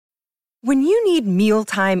When you need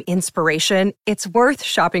mealtime inspiration, it's worth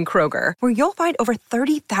shopping Kroger, where you'll find over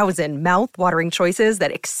 30,000 mouth-watering choices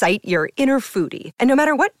that excite your inner foodie. And no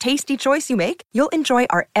matter what tasty choice you make, you'll enjoy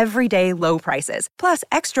our everyday low prices, plus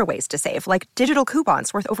extra ways to save, like digital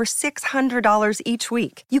coupons worth over $600 each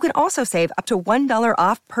week. You can also save up to $1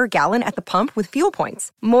 off per gallon at the pump with fuel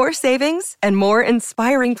points. More savings and more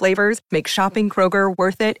inspiring flavors make shopping Kroger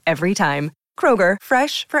worth it every time. Kroger,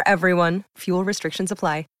 fresh for everyone. Fuel restrictions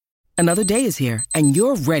apply. Another day is here, and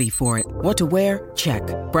you're ready for it. What to wear? Check.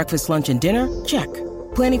 Breakfast, lunch, and dinner? Check.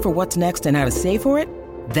 Planning for what's next and how to save for it?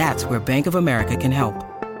 That's where Bank of America can help.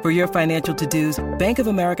 For your financial to-dos, Bank of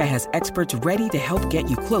America has experts ready to help get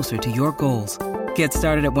you closer to your goals. Get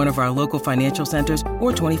started at one of our local financial centers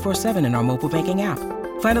or 24/7 in our mobile banking app.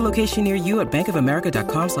 Find a location near you at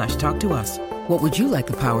bankofamerica.com/talktous. What would you like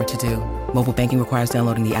the power to do? Mobile banking requires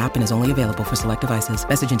downloading the app and is only available for select devices.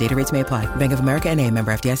 Message and data rates may apply. Bank of America N.A.,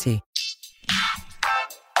 member FDIC.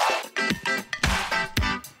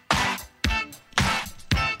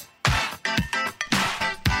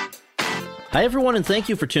 Hi, everyone, and thank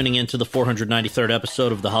you for tuning in to the 493rd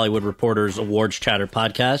episode of the Hollywood Reporter's Awards Chatter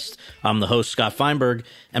podcast. I'm the host, Scott Feinberg,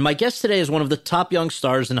 and my guest today is one of the top young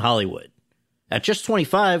stars in Hollywood. At just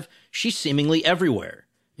 25, she's seemingly everywhere.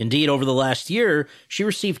 Indeed, over the last year, she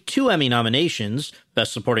received 2 Emmy nominations,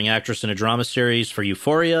 Best Supporting Actress in a Drama Series for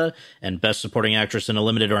Euphoria, and Best Supporting Actress in a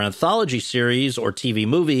Limited or Anthology Series or TV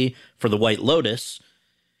Movie for The White Lotus.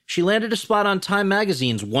 She landed a spot on Time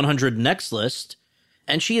Magazine's 100 Next list,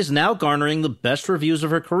 and she is now garnering the best reviews of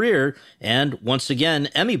her career and, once again,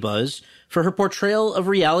 Emmy buzz for her portrayal of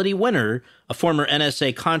Reality Winner, a former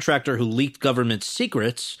NSA contractor who leaked government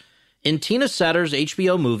secrets, in Tina Satter's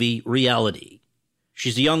HBO movie Reality.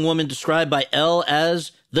 She's a young woman described by Elle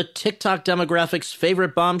as the TikTok demographic's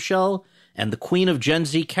favorite bombshell and the queen of Gen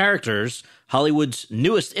Z characters, Hollywood's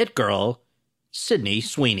newest it girl, Sydney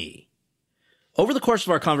Sweeney. Over the course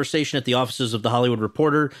of our conversation at the offices of The Hollywood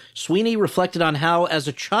Reporter, Sweeney reflected on how, as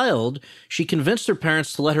a child, she convinced her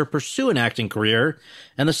parents to let her pursue an acting career,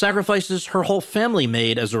 and the sacrifices her whole family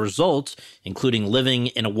made as a result, including living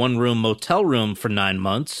in a one-room motel room for 9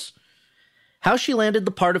 months. How she landed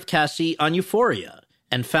the part of Cassie on Euphoria,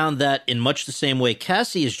 and found that, in much the same way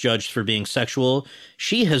Cassie is judged for being sexual,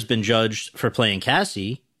 she has been judged for playing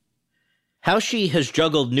Cassie. How she has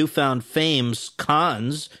juggled newfound fame's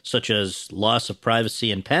cons, such as loss of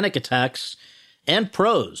privacy and panic attacks, and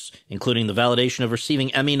pros, including the validation of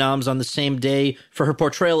receiving Emmy noms on the same day for her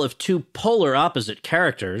portrayal of 2 polar opposite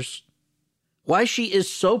characters. Why she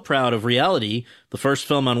is so proud of Reality, the first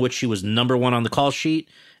film on which she was #1 on the call sheet,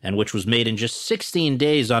 and which was made in just 16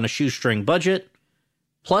 days on a shoestring budget,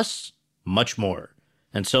 plus much more.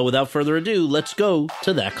 And so without further ado, let's go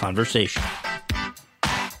to that conversation.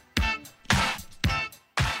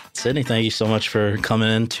 Sydney, thank you so much for coming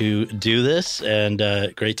in to do this, and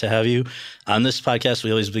great to have you. On this podcast,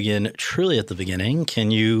 we always begin truly at the beginning.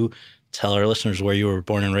 Can you tell our listeners where you were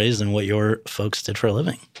born and raised and what your folks did for a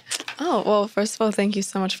living? Oh, well, first of all, thank you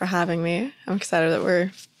so much for having me. I'm excited that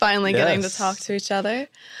we're finally getting to talk to each other.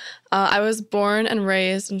 I was born and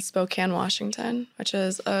raised in Spokane, Washington, which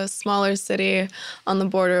is a smaller city on the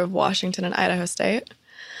border of Washington and Idaho State.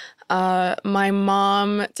 My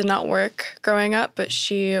mom did not work growing up, but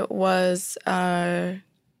she was,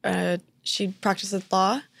 she practiced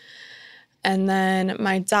law. And then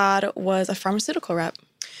my dad was a pharmaceutical rep.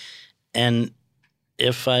 And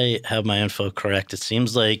if I have my info correct, it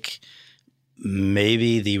seems like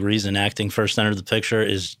maybe the reason acting first entered the picture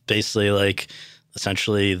is basically like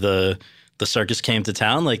essentially the circus came to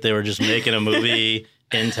town, like they were just making a movie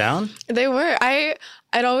in town. They were.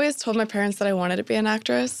 I'd always told my parents that I wanted to be an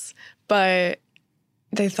actress, but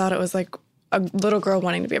they thought it was like a little girl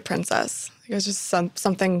wanting to be a princess. It was just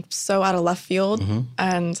something so out of left field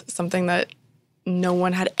and something that no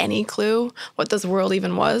one had any clue what this world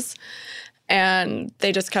even was. And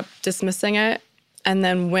they just kept dismissing it. And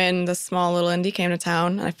then when the small little indie came to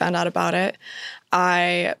town and I found out about it,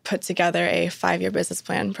 I put together a 5-year business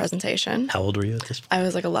plan presentation. How old were you at this point? I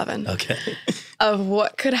was like 11. Okay. Of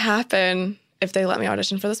what could happen if they let me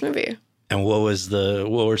audition for this movie. And what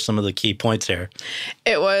were some of the key points here?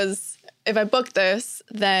 It was, if I book this,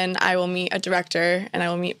 then I will meet a director and I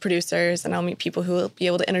will meet producers and I'll meet people who will be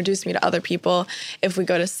able to introduce me to other people. If we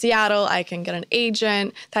go to Seattle, I can get an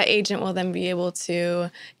agent. That agent will then be able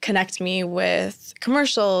to connect me with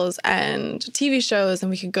commercials and TV shows,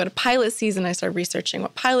 and we could go to pilot season. I started researching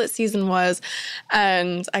what pilot season was,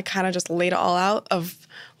 and I kind of just laid it all out of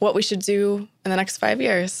what we should do in the next 5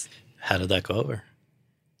 years. How did that go over?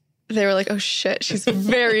 They were like, oh, shit, she's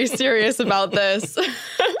very serious about this.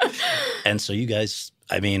 And so you guys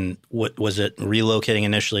I mean, what was it relocating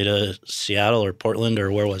initially to Seattle or Portland,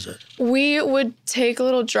 or where was it? We would take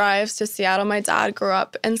little drives to Seattle. My dad grew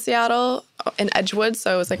up in Seattle, in Edgewood,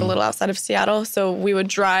 so it was like a little outside of Seattle. So we would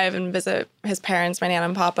drive and visit his parents, my Nana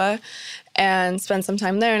and Papa, and spend some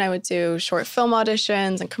time there. And I would do short film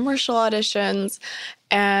auditions and commercial auditions.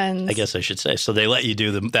 And I guess I should say, so they let you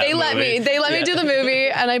do that They let me do the movie,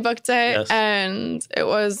 and I booked it. Yes. And it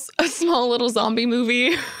was a small little zombie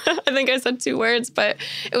movie. I think I said 2 words, but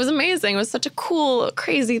it was amazing. It was such a cool,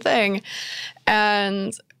 crazy thing.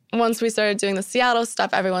 And once we started doing the Seattle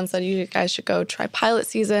stuff, everyone said, you guys should go try pilot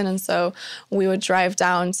season. And so we would drive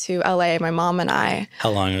down to LA, my mom and I. How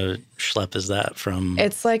long a schlep is that from?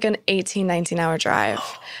 It's like an 18, 19-hour drive.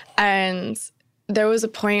 Oh. And there was a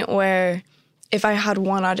point where if I had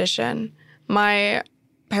one audition, my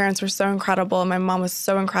parents were so incredible and my mom was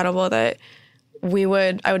so incredible that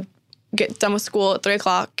I would get done with school at 3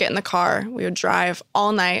 o'clock, get in the car, we would drive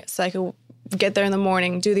all night so I could get there in the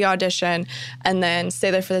morning, do the audition, and then stay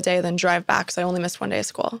there for the day, then drive back. So I only missed 1 day of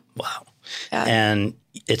school. Wow. Yeah. And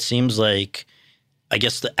it seems like, I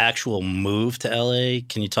guess the actual move to LA,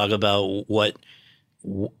 can you talk about what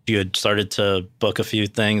you had started to book a few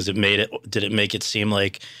things? Did it make it seem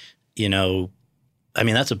like, I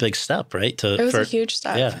mean, that's a big step, right? It was a huge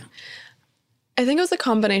step. Yeah. I think it was a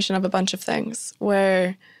combination of a bunch of things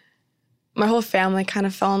where my whole family kind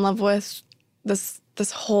of fell in love with this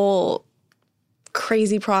whole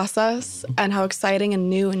crazy process and how exciting and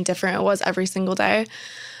new and different it was every single day.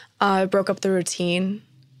 It broke up the routine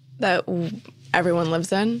that everyone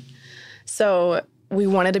lives in. So we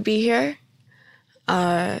wanted to be here.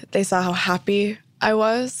 They saw how happy I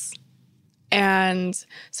was. And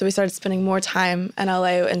so we started spending more time in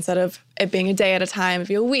LA instead of it being a day at a time, it'd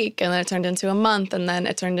be a week, and then it turned into a month, and then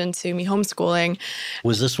it turned into me homeschooling.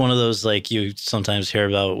 Was this one of those, like, you sometimes hear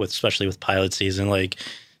about, especially with pilot season, like,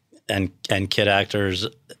 and kid actors,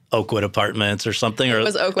 Oakwood apartments or something? It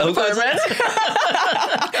was Oakwood apartments.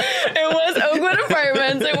 It was Oakwood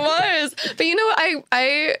apartments. It was. But you know what?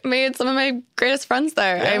 I made some of my greatest friends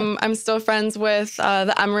there. Yeah. I'm still friends with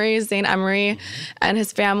the Emerys, Zane Emery, and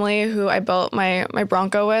his family, who I built my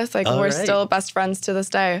Bronco with. Like, we're still best friends to this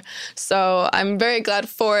day. So I'm very glad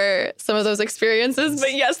for some of those experiences.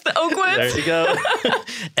 But yes, the Oakwoods. There you go.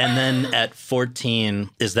 And then at 14,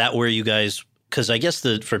 is that where you guys... Because I guess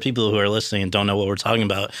for people who are listening and don't know what we're talking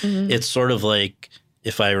about, it's sort of like,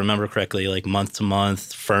 if I remember correctly, like month to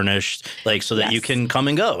month, furnished, like so that you can come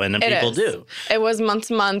and go, and then people do. It was month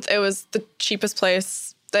to month. It was the cheapest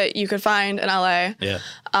place that you could find in LA. Yeah.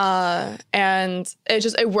 And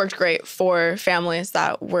it worked great for families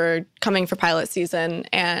that were coming for pilot season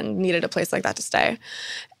and needed a place like that to stay.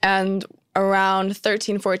 And around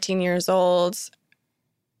 13, 14 years old,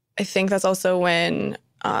 I think that's also when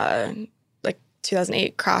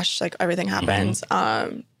 2008 crash, like everything happened.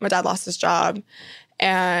 My dad lost his job,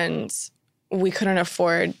 and we couldn't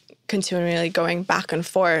afford continually going back and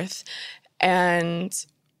forth. And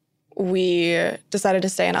we decided to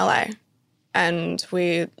stay in LA, and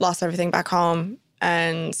we lost everything back home,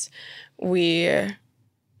 and we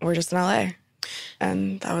were just in LA.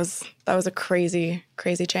 And that was a crazy,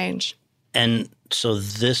 crazy change. And so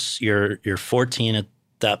you're 14 at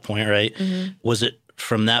that point, right? Mm-hmm. Was it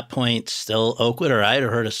from that point still Oakwood, or I had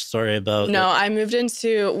heard a story about... No, I moved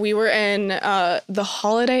we were in the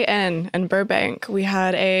Holiday Inn in Burbank. We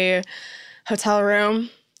had a hotel room.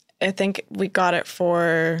 I think we got it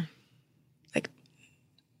for like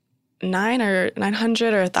 $900 or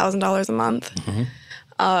 $1,000 a month.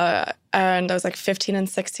 Mm-hmm. And I was like 15 and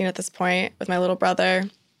 16 at this point with my little brother,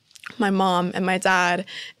 my mom, and my dad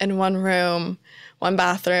in one room, one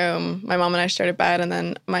bathroom. My mom and I shared a bed, and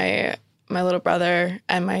then my little brother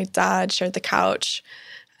and my dad shared the couch.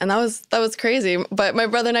 And that was crazy. But my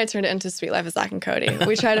brother and I turned it into Sweet Life of Zach and Cody.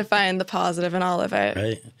 We try to find the positive in all of it.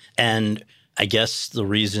 Right. And I guess the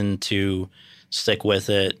reason to stick with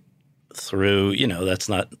it through, that's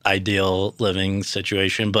not ideal living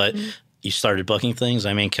situation, but you started booking things.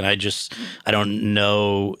 I mean, I don't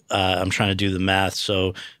know, I'm trying to do the math.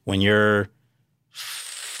 So when you're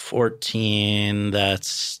 14,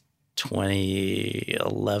 that's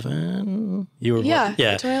 2011? You were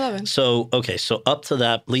 2011. So, okay, so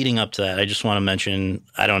leading up to that, I just want to mention,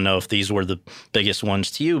 I don't know if these were the biggest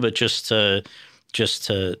ones to you, but just to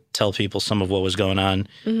tell people some of what was going on.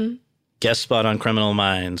 Mm-hmm. Guest spot on Criminal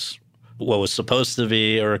Minds, what was supposed to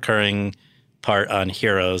be a recurring part on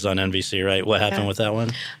Heroes on NBC, right? What happened with that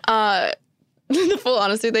one? The full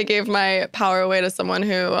honesty, they gave my power away to someone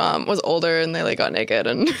who was older, and they got naked,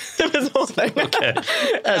 and it was the whole thing. Okay,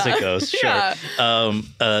 as it goes, sure. Yeah.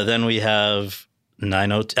 Then we have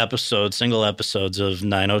single episodes of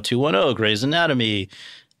 90210, Grey's Anatomy,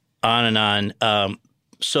 on and on.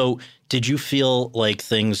 So did you feel like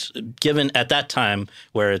things, given at that time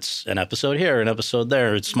where it's an episode here, an episode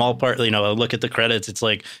there, it's small part, look at the credits, it's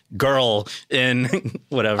like girl in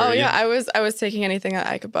whatever. Oh, yeah, I was taking anything that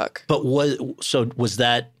I could book. But was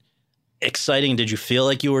that exciting? Did you feel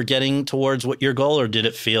like you were getting towards your goal, or did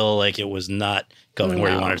it feel like it was not going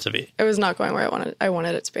where you wanted it to be? It was not going where I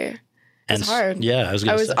wanted it to be. It was hard. Yeah, I was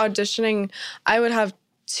auditioning. I would have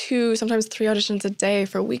 2, sometimes 3 auditions a day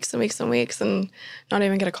for weeks and weeks and weeks and not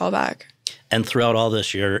even get a call back. And throughout all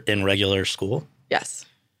this, you're in regular school? Yes.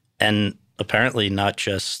 And apparently not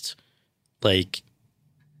just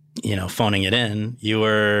phoning it in. You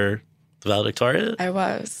were the valedictorian? I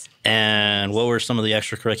was. And what were some of the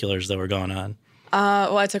extracurriculars that were going on?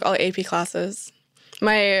 Well, I took all AP classes.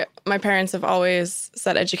 My parents have always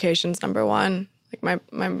said education's number one. Like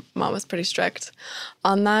my mom was pretty strict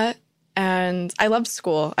on that. And I loved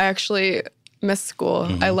school. I actually missed school.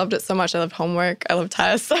 Mm-hmm. I loved it so much. I loved homework. I loved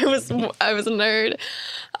tests. I was a nerd.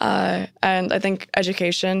 And I think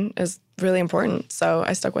education is really important. So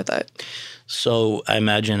I stuck with it. So I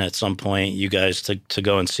imagine at some point you guys to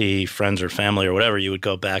go and see friends or family or whatever, you would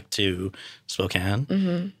go back to Spokane.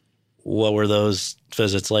 Mm-hmm. What were those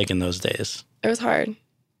visits like in those days? It was hard.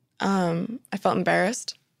 I felt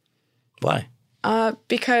embarrassed. Why?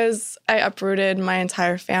 Because I uprooted my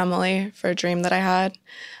entire family for a dream that I had.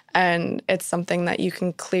 And it's something that you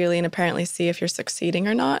can clearly and apparently see if you're succeeding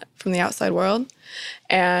or not from the outside world.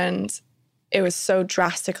 And it was so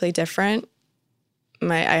drastically different.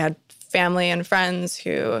 I had family and friends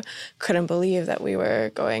who couldn't believe that we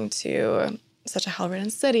were going to such a hell-ridden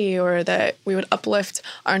city or that we would uplift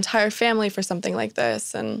our entire family for something like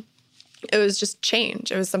this. And it was just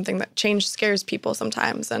change. It was something that change scares people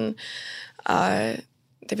sometimes. And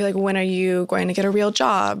they'd be like, when are you going to get a real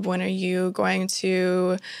job? When are you going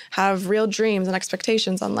to have real dreams and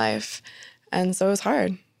expectations on life? And so it was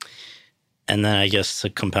hard. And then I guess to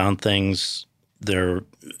compound things,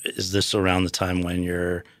 is this around the time when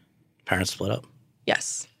your parents split up?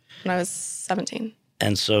 Yes, when I was 17.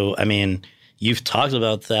 And so, I mean, you've talked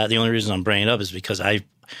about that. The only reason I'm bringing it up is because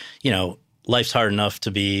life's hard enough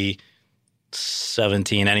to be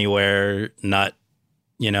 17 anywhere, not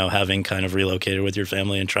having kind of relocated with your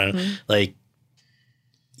family and trying to,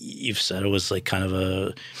 you've said it was like kind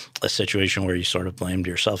of a situation where you sort of blamed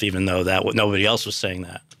yourself, even though nobody else was saying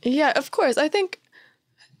that. Yeah, of course. I think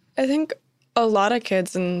a lot of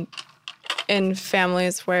kids in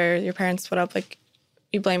families where your parents split up,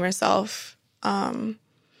 you blame yourself. But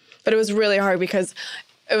it was really hard because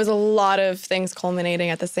it was a lot of things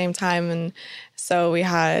culminating at the same time. And so we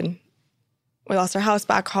lost our house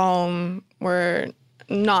back home. We're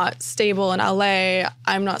not stable in LA.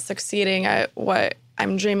 I'm not succeeding at what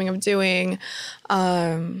I'm dreaming of doing.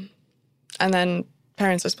 And then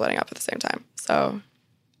parents are splitting up at the same time. So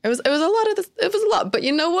it was a lot of this. It was a lot, but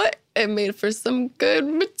you know what? It made for some good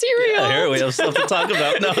material. Yeah, here we have stuff to talk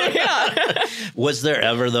about. No. Yeah. Was there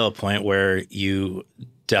ever, though, a point where you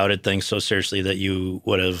doubted things so seriously that you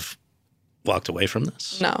would have walked away from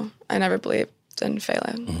this? No, I never believed in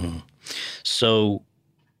failure. Mm-hmm. So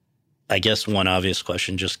I guess one obvious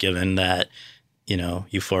question, just given that,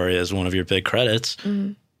 Euphoria is one of your big credits,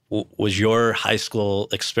 was your high school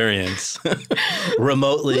experience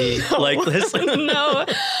remotely like this? No,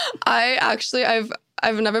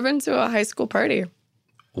 I've never been to a high school party.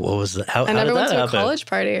 What was that? How I never did went that to happen? a college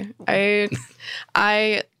party.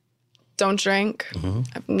 I don't drink. Mm-hmm.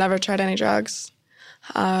 I've never tried any drugs.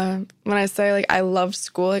 When I say I loved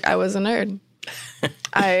school, I was a nerd.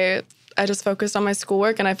 I just focused on my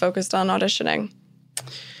schoolwork and I focused on auditioning.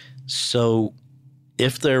 So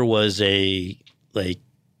if there was a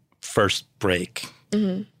first break,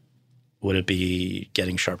 would it be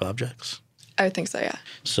Getting Sharp Objects? I would think so, yeah.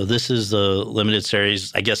 So this is the limited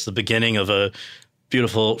series, I guess the beginning of a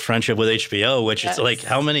beautiful friendship with HBO, which is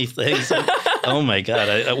how many things? Oh my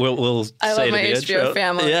God. We'll say I love my HBO intro.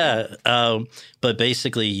 family. Yeah. But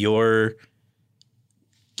basically you're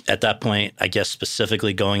at that point, I guess,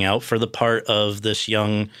 specifically going out for the part of this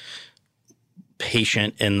young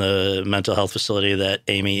patient in the mental health facility that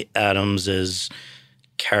Amy Adams'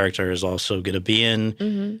 character is also going to be in.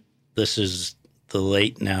 Mm-hmm. This is the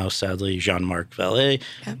late now, sadly, Jean-Marc Vallée.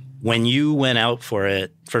 Yeah. When you went out for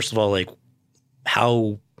it, first of all,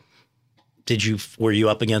 how were you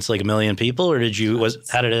up against 1 million people, or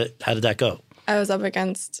how did that go? I was up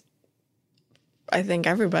against, I think,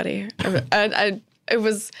 everybody. It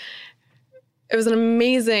was an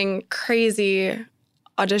amazing, crazy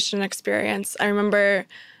audition experience. I remember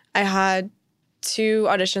I had 2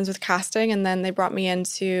 auditions with casting, and then they brought me in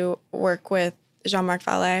to work with Jean-Marc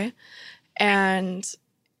Vallée. And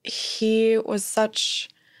he was such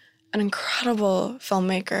an incredible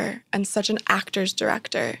filmmaker and such an actor's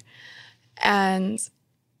director. And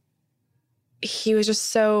he was just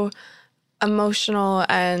so emotional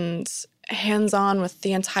and hands-on with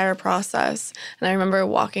the entire process. And I remember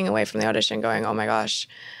walking away from the audition going, oh my gosh,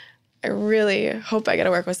 I really hope I get to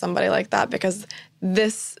work with somebody like that, because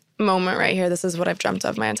this moment right here, this is what I've dreamt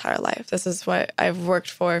of my entire life. This is what I've worked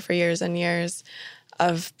for years and years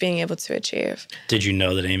of being able to achieve. Did you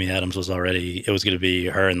know that Amy Adams was already, it was going to be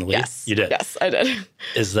her in the lead? Yes. You did? Yes, I did.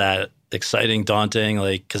 Is that exciting, daunting?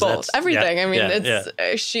 Like, because both, everything. I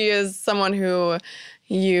mean, she is someone who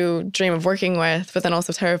you dream of working with, but then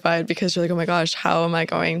also terrified because you're like, oh my gosh, how am I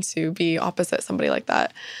going to be opposite somebody like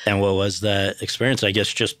that? And what was that experience? I guess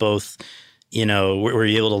just both, were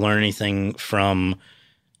you able to learn anything from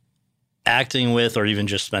acting with or even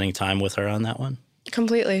just spending time with her on that one?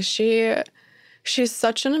 Completely. She's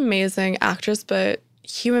such an amazing actress, but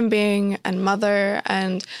human being and mother,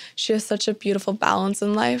 and she has such a beautiful balance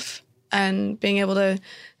in life. And being able to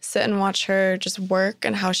sit and watch her just work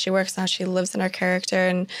and how she works and how she lives in her character,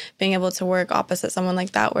 and being able to work opposite someone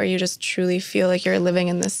like that where you just truly feel like you're living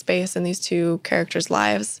in this space and these 2 characters'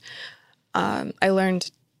 lives. I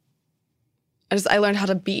learned how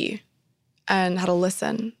to be and how to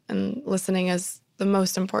listen. And listening is the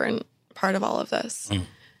most important part of all of this. Mm.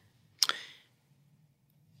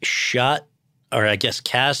 Shot, or I guess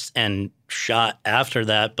cast and shot after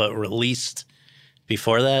that, but released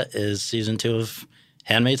before that is season 2 of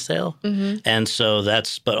Handmaid's Tale. Mm-hmm. And so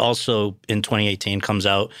but also in 2018 comes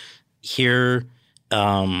out here.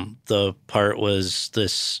 The part was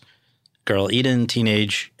this girl, Eden,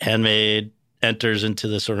 teenage handmaid, enters into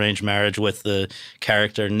this arranged marriage with the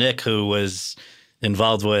character Nick, who was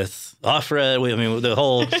involved with Offred. I mean, the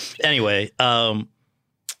whole, anyway,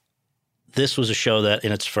 this was a show that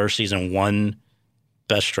in its first season won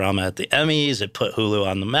Best Drama at the Emmys. It put Hulu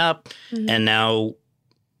on the map. Mm-hmm. And now,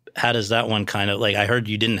 how does that one kind of, like, I heard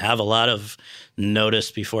you didn't have a lot of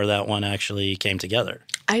notice before that one actually came together.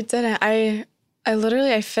 I didn't. I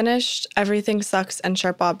finished Everything Sucks and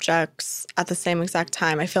Sharp Objects at the same exact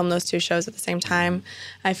time. I filmed those 2 shows at the same time.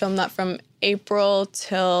 I filmed that from April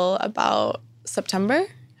till about September.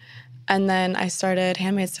 And then I started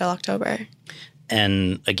Handmaid's Tale October.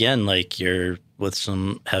 And again, like, you're with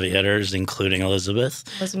some heavy hitters, including Elizabeth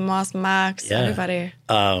Moss, Max, everybody.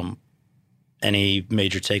 Any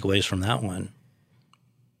major takeaways from that one?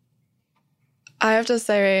 I have to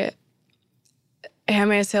say,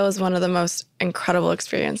 Handmaid's Tale is one of the most incredible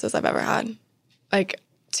experiences I've ever had. Like,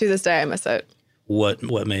 to this day, I miss it. What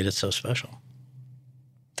made it so special?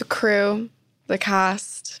 The crew, the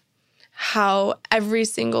cast, how every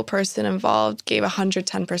single person involved gave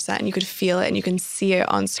 110%, and you could feel it and you can see it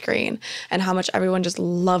on screen, and how much everyone just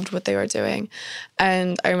loved what they were doing.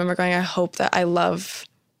 And I remember going, I hope that I love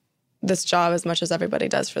this job as much as everybody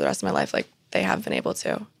does for the rest of my life, like they have been able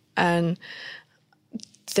to. And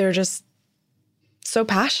they're just so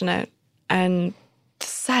passionate. And the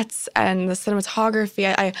sets and the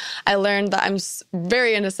cinematography, I learned that I'm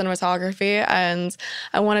very into cinematography, and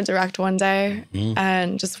I want to direct one day. Mm-hmm.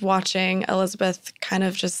 And just watching Elizabeth kind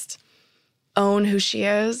of just own who she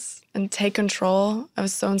is and take control, I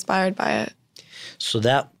was so inspired by it. So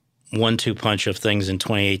that 1-2 punch of things in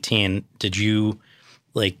 2018, did you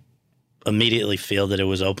immediately feel that it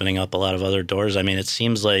was opening up a lot of other doors? I mean, it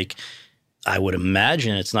seems like, I would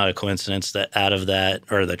imagine it's not a coincidence that out of that,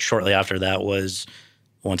 or that shortly after that was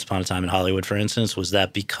Once Upon a Time in Hollywood, for instance. Was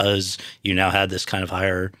that because you now had this kind of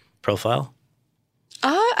higher profile?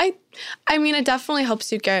 I mean, it definitely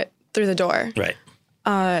helps you get through the door. Right.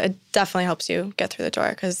 It definitely helps you get through the door,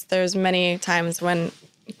 because there's many times when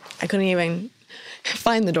I couldn't even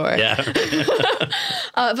find the door. Yeah.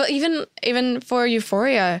 But even for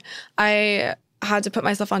Euphoria, I had to put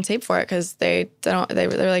myself on tape for it, because they were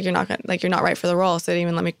like, you're not right for the role, so they didn't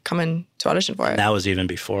even let me come in to audition for it. That was even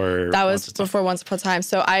before. That was before Once Upon a Time.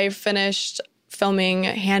 So I finished filming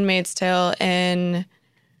Handmaid's Tale in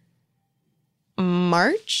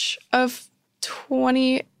March of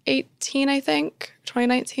 2018, I think.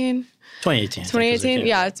 2019. 2018.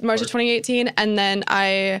 Yeah, it's March of 2018. And then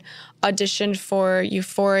I auditioned for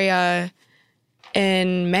Euphoria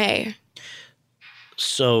in May.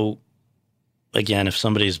 So, again, if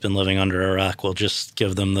somebody's been living under a rock, we'll just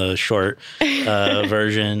give them the short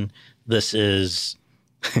version. This is,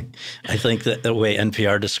 I think that the way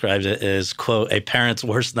NPR describes it is, quote, a parent's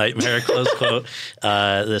worst nightmare, close quote.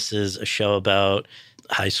 This is a show about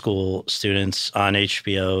high school students on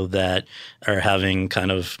HBO that are having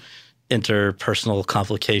kind of interpersonal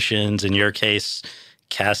complications. In your case,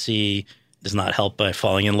 Cassie is not helped by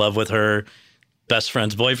falling in love with her best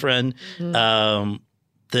friend's boyfriend.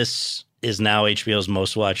 This is now HBO's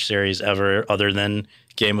most watched series ever, other than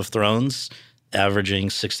Game of Thrones, averaging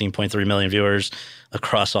 16.3 million viewers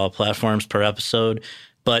across all platforms per episode.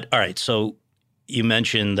 But all right, so you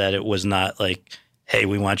mentioned that it was not like, hey,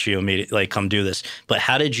 we want you immediately, like, come do this. But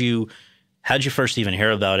how did you first even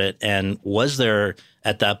hear about it? And was there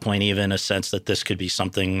at that point even a sense that this could be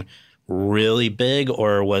something really big,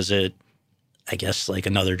 or was it, I guess, like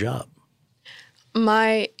another job?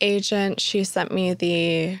 My agent, she sent me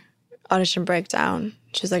the audition breakdown.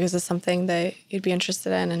 She was like, is this something that you'd be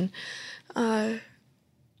interested in? And I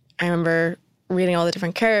remember reading all the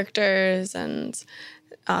different characters and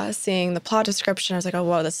seeing the plot description. I was like, oh,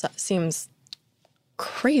 whoa, this seems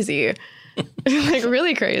crazy. Like,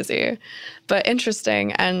 really crazy, but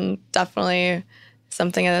interesting, and definitely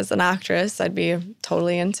something as an actress I'd be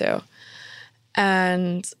totally into.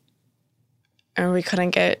 And we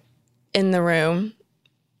couldn't get in the room,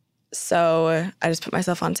 so I just put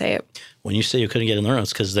myself on tape. When you say you couldn't get in the room,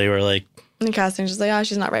 it's because they were like... And the casting was just like,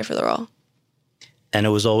 she's not right for the role. And it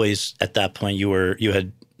was always, at that point, you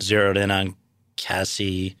had zeroed in on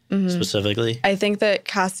Cassie specifically? I think that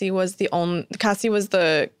Cassie was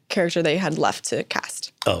the character they had left to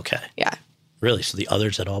cast. Oh, okay. Yeah. Really? So the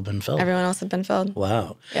others had all been filled? Everyone else had been filled.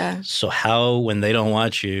 Wow. Yeah. So how, when they don't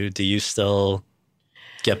want you, do you still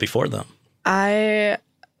get before them? I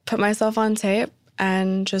put myself on tape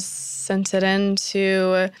and just sent it in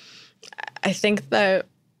to, I think that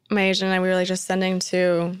my agent and I, we were like just sending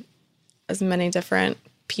to as many different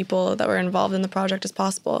people that were involved in the project as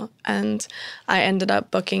possible. And I ended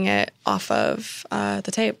up booking it off of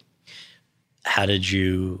the tape. How did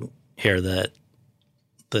you hear that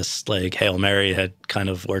this, like, Hail Mary had kind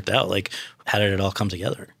of worked out? Like, how did it all come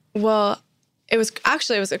together? Well, it was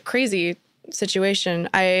a crazy situation.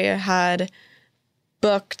 I had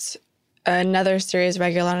booked another series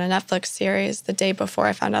regular on a Netflix series the day before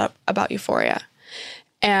I found out about Euphoria.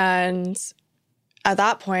 And at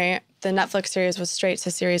that point, the Netflix series was straight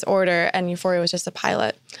to series order and Euphoria was just a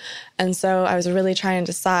pilot. And so I was really trying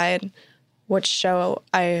to decide which show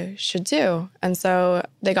I should do. And so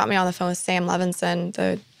they got me on the phone with Sam Levinson,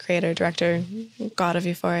 the creator, director, god of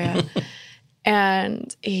Euphoria.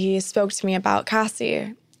 And he spoke to me about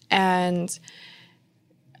Cassie. And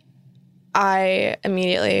I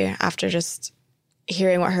immediately, after just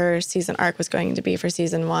hearing what her season arc was going to be for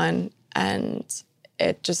season 1, and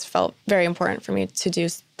it just felt very important for me to do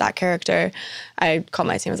that character, I called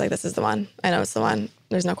my team. I was like, this is the one. I know it's the one.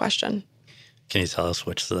 There's no question. Can you tell us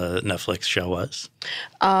which the Netflix show was?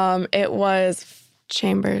 It was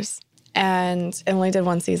Chambers, and it only did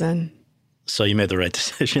 1 season. So you made the right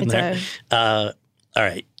decision there. Did. All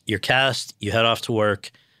right. You're cast. You head off to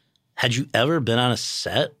work. Had you ever been on a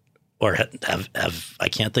set? Or have I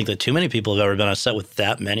can't think that too many people have ever been on a set with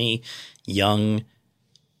that many young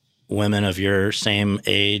women of your same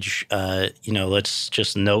age. Let's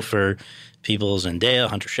just note for people: Zendaya,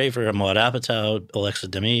 Hunter Schafer, Maud Apatow, Alexa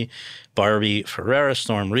Demie, Barbie Ferreira,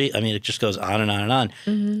 Storm Reed. I mean, it just goes on and on and on.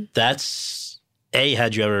 Mm-hmm. That's A,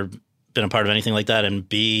 had you ever been a part of anything like that? And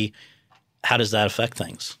B, how does that affect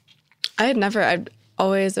things? It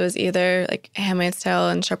was either like Handmaid's Tale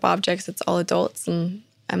and Sharp Objects. It's all adults and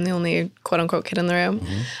I'm the only quote-unquote kid in the room.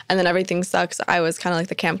 Mm-hmm. And then Everything Sucks. I was kind of like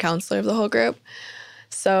the camp counselor of the whole group.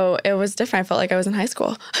 So it was different. I felt like I was in high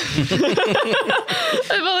school. I felt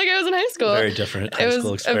like I was in high school. Very different high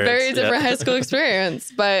school experience. It was a very different high school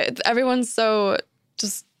experience. But everyone's so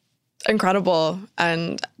just incredible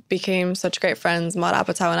and became such great friends. Maud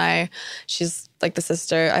Apatow and I, she's like the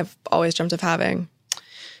sister I've always dreamt of having.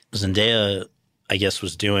 Zendaya, I guess,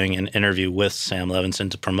 was doing an interview with Sam Levinson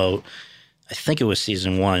to promote, I think it was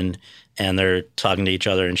season 1, and they're talking to each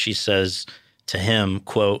other, and she says to him,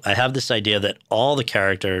 quote, "I have this idea that all the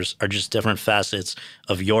characters are just different facets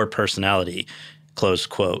of your personality," close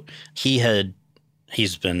quote.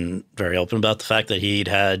 He's been very open about the fact that he'd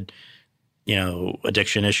had,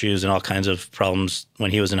 addiction issues and all kinds of problems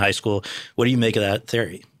when he was in high school. What do you make of that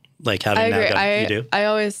theory? Like, having now done, you do?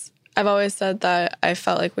 I've always said that I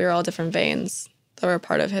felt like we were all different veins that were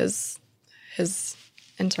part of his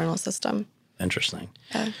internal system. Interesting.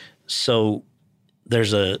 Yeah. So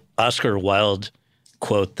there's a Oscar Wilde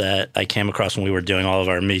quote that I came across when we were doing all of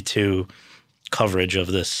our Me Too coverage of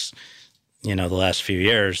this, the last few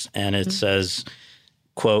years. And it says,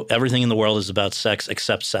 quote, "Everything in the world is about sex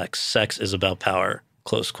except sex. Sex is about power,"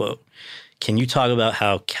 close quote. Can you talk about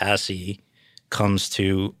how Cassie comes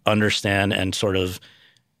to understand and sort of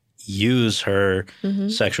use her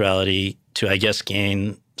sexuality to, I guess,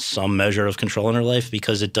 gain some measure of control in her life?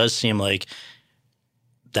 Because it does seem like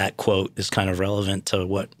that quote is kind of relevant to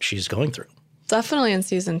what she's going through. Definitely in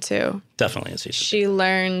season 2. Definitely in season 2. She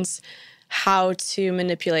learns how to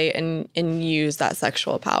manipulate and use that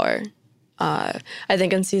sexual power. I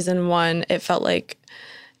think in season 1, it felt like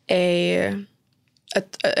it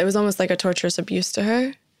was almost like a torturous abuse to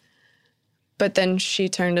her. But then she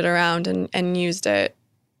turned it around and used it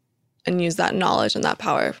and used that knowledge and that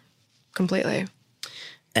power completely.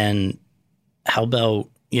 And how about,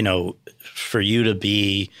 for you to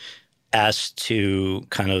be asked to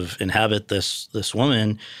kind of inhabit this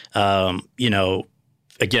woman, again,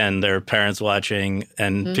 there are parents watching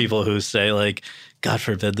and people who say, like, God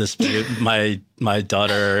forbid this be my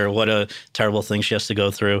daughter, or what a terrible thing she has to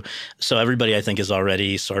go through. So everybody, I think, is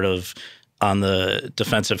already sort of on the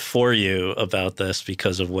defensive for you about this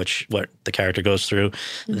because of what the character goes through.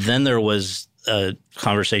 Then there was a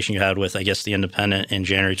conversation you had with, I guess, The Independent in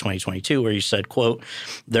January 2022, where you said, quote,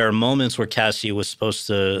 "There are moments where Cassie was supposed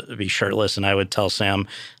to be shirtless, and I would tell Sam,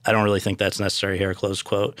 I don't really think that's necessary here," close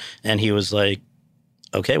quote. And he was like,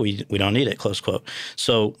 okay, we don't need it, close quote.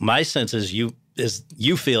 So my sense is you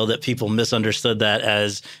feel that people misunderstood that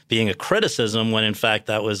as being a criticism when in fact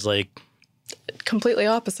that was like completely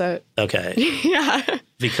opposite. Okay. Yeah.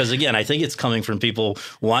 Because again, I think it's coming from people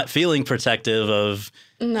feeling protective of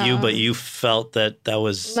you, but you felt that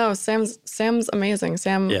was no. Sam's amazing.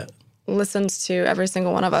 Sam listens to every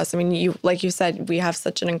single one of us. I mean, like you said, we have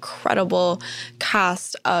such an incredible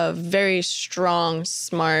cast of very strong,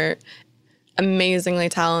 smart, amazingly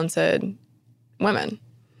talented women.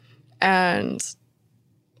 And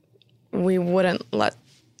we wouldn't let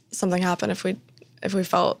something happen if we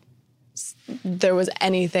felt there was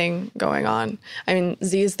anything going on. I mean,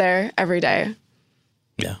 Z's there every day.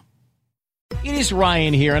 Yeah. It is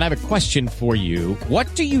Ryan here, and I have a question for you.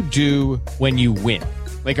 What do you do when you win?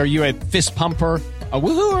 Like, are you a fist pumper, a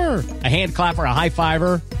woohooer, a hand clapper, a high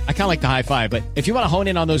fiver? I kind of like the high five, but if you want to hone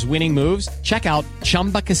in on those winning moves, check out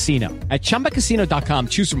Chumba Casino. At ChumbaCasino.com,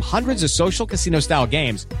 choose from hundreds of social casino-style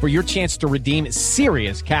games for your chance to redeem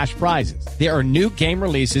serious cash prizes. There are new game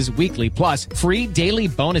releases weekly, plus free daily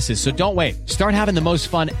bonuses, so don't wait. Start having the most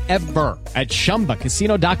fun ever at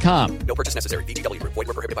ChumbaCasino.com. No purchase necessary. VGW. Void where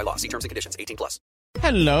prohibited by law. See terms and conditions. 18+.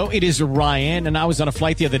 Hello, it is Ryan, and I was on a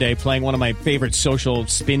flight the other day playing one of my favorite social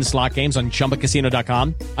spin slot games on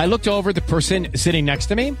ChumbaCasino.com. I looked over at the person sitting next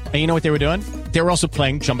to me, and you know what they were doing? They were also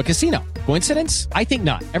playing Chumba Casino. Coincidence? I think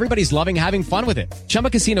not. Everybody's loving having fun with it. Chumba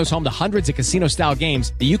Casino is home to hundreds of casino-style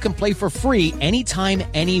games that you can play for free anytime,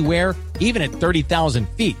 anywhere, even at 30,000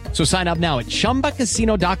 feet. So sign up now at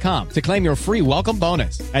ChumbaCasino.com to claim your free welcome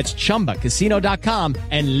bonus. That's ChumbaCasino.com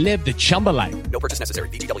and live the Chumba life. No purchase necessary.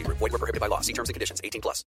 VGW. Void where prohibited by law. See terms and conditions.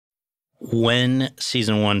 18+. When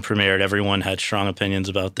season 1 premiered, everyone had strong opinions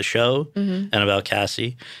about the show and about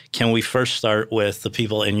Cassie. Can we first start with the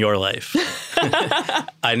people in your life?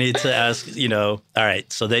 I need to ask, all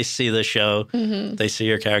right, so they see the show, they see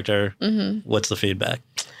your character. What's the feedback?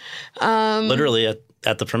 Literally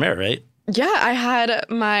at the premiere, right? Yeah,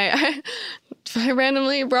 I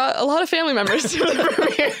randomly brought a lot of family members to the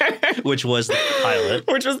premiere. Which was the pilot.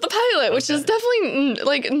 Which is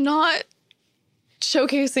definitely not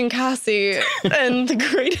showcasing Cassie in the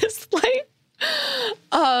greatest light.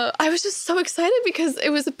 I was just so excited because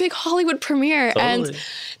it was a big Hollywood premiere. Totally. And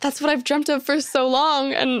that's what I've dreamt of for so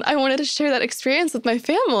long. And I wanted to share that experience with my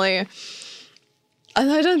family.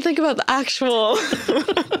 And I didn't think about the actual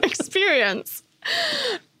experience.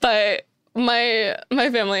 But my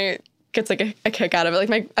family gets like a kick out of it.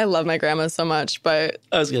 Like I love my grandma so much, but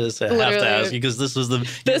I was gonna say I have to ask you because this was the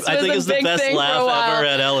best laugh ever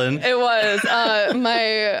at Ellen. It was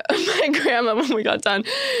my grandma when we got done.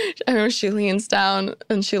 I remember she leans down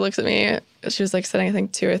and she looks at me. She was like sitting I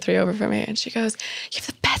think 2 or 3 over from me, and she goes, "You have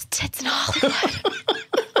the best tits in Hollywood."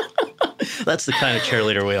 That's the kind of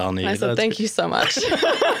cheerleader we all need. And I said, "Thank you so much."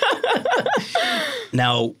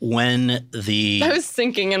 Now, I was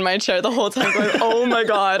sinking in my chair the whole time going, oh my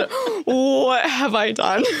God, what have I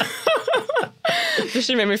done? But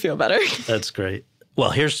she made me feel better. That's great.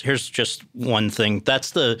 Well, here's just one thing.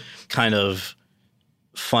 That's the kind of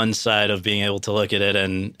fun side of being able to look at it.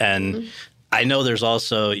 And I know there's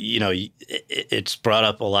also, it's brought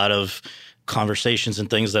up a lot of conversations and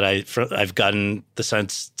things that I've gotten the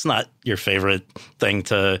sense it's not your favorite thing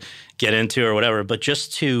to get into or whatever, but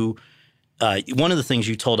just to one of the things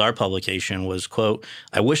you told our publication was, quote,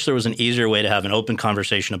 "I wish there was an easier way to have an open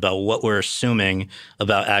conversation about what we're assuming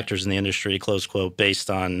about actors in the industry," close quote, based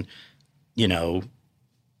on, the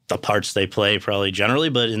parts they play probably generally.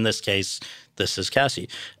 But in this case, this is Cassie.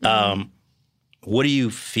 What do you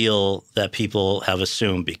feel that people have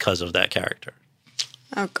assumed because of that character?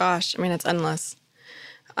 Oh, gosh. I mean, it's endless.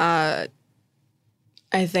 I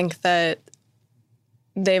think that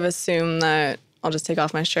they've assumed that I'll just take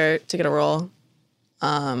off my shirt to get a role.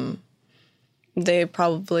 They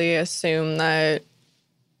probably assume that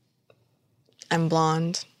I'm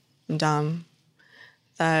blonde, I'm dumb,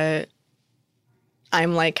 that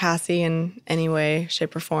I'm like Cassie in any way,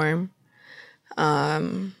 shape, or form.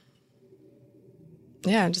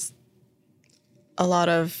 Yeah, just a lot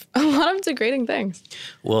of degrading things.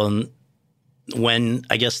 Well, when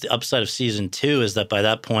I guess the upside of season 2 is that by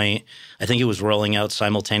that point, I think it was rolling out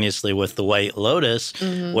simultaneously with The White Lotus,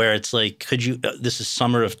 where it's like, could you? This is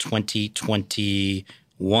summer of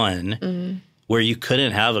 2021, where you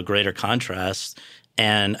couldn't have a greater contrast.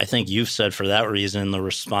 And I think you've said for that reason, the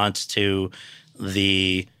response to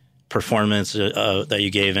the performance that you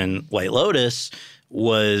gave in White Lotus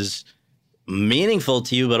was meaningful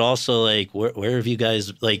to you, but also like, where have you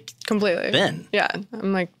guys like completely been? Yeah,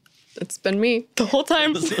 I'm like, it's been me the whole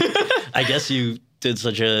time. I guess you did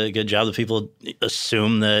such a good job that people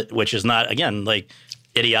assume that, which is not, again, like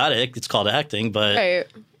idiotic. It's called acting, but right.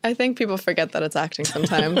 I think people forget that it's acting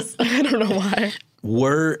sometimes. I don't know why.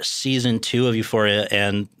 Were season 2 of Euphoria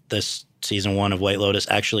and this season 1 of White Lotus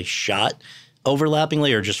actually shot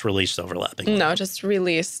overlappingly or just released overlappingly? No, just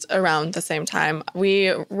released around the same time.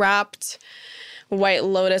 We wrapped White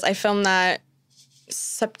Lotus. I filmed that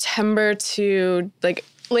September to like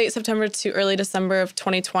late September to early December of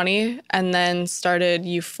 2020, and then started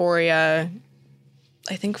Euphoria,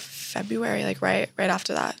 I think February, like right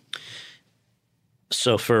after that.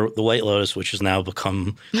 So for The White Lotus, which has now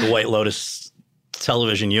become the White Lotus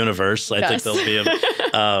television universe, I think there'll be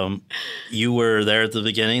you were there at the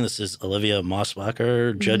beginning. This is Olivia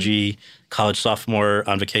Mossbacher, judgy college sophomore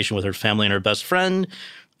on vacation with her family and her best friend.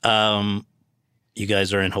 You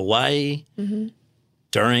guys are in Hawaii.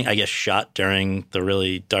 During, I guess, shot during the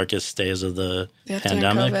really darkest days of the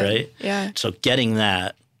pandemic, right? Yeah. So getting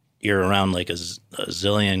that, you're around like a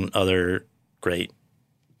zillion other great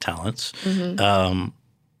talents.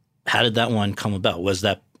 How did that one come about? Was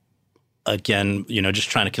that, again, just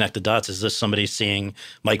trying to connect the dots? Is this somebody seeing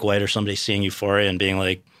Mike White or somebody seeing Euphoria and being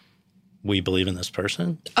like, we believe in this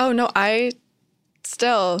person? Oh, no, I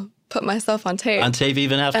still put myself on tape. On tape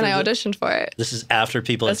even after? And I auditioned for it. This is after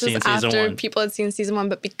people had seen season 1? This is after people had seen season 1,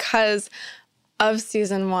 but because of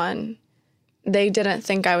season 1, they didn't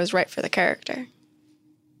think I was right for the character.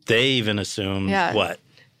 They even assumed what?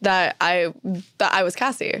 That I was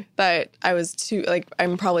Cassie. That I was too, like,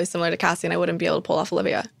 I'm probably similar to Cassie and I wouldn't be able to pull off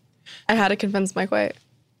Olivia. I had to convince Mike White.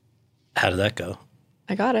 How did that go?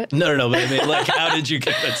 I got it. No, but I mean, like, how did you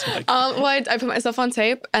convince Mike? Well, I put myself on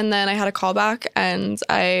tape, and then I had a callback, and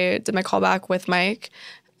I did my callback with Mike,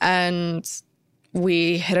 and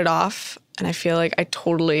we hit it off, and I feel like I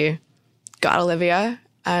totally got Olivia,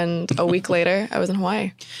 and a week later, I was in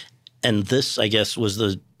Hawaii. And this, I guess,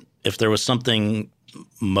 was if there was something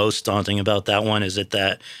most daunting about that one, is it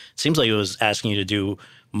that it seems like it was asking you to do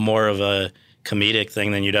more of a comedic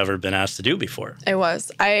thing than you'd ever been asked to do before. It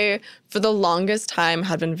was. I, for the longest time,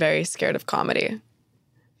 had been very scared of comedy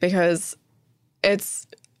because it's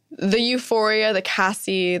the Euphoria, the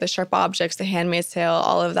Cassie, the Sharp Objects, the Handmaid's Tale,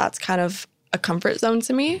 all of that's kind of a comfort zone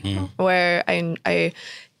to me where I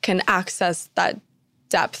can access that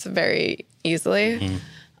depth very easily.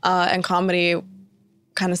 And comedy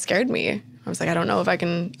kind of scared me. I was like, I don't know if I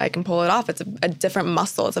can pull it off. It's a different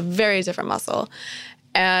muscle. It's a very different muscle.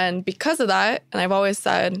 And because of that, and I've always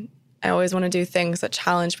said, I always want to do things that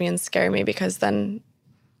challenge me and scare me because then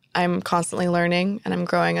I'm constantly learning and I'm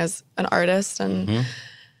growing as an artist and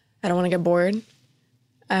I don't want to get bored.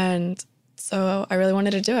 And so I really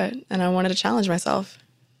wanted to do it and I wanted to challenge myself.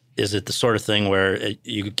 Is it the sort of thing where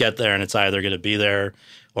you get there and it's either going to be there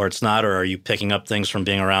or it's not, or are you picking up things from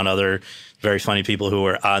being around other very funny people who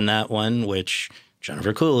were on that one, which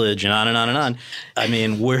Jennifer Coolidge and on and on and on. I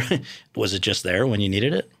mean, was it just there when you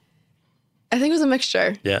needed it? I think it was a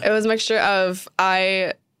mixture. Yeah. It was a mixture of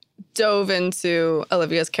I dove into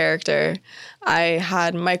Olivia's character. I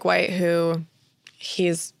had Mike White, who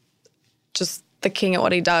he's just the king at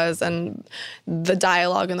what he does, and the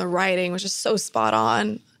dialogue and the writing was just so spot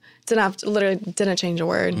on. Didn't change a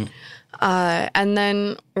word. And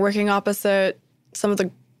then working opposite some of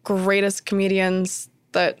the greatest comedians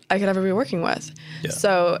that I could ever be working with. Yeah.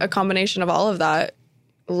 So a combination of all of that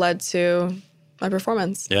led to my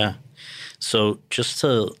performance. Yeah. So just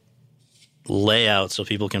to lay out so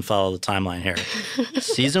people can follow the timeline here.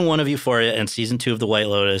 Season 1 of Euphoria and season 2 of The White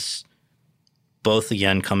Lotus both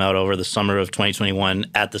again come out over the summer of 2021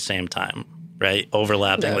 at the same time. right?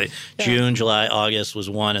 Overlappingly. Yeah. June, July, August was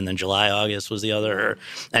one, and then July, August was the other.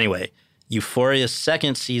 Anyway, Euphoria's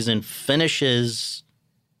second season finishes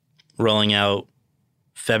rolling out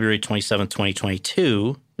February 27th,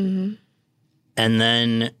 2022. Mm-hmm. And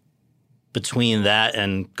then between that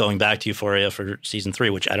and going back to Euphoria for season 3,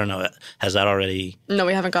 which I don't know, has that already? No,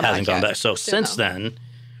 we haven't gone back yet. So since then,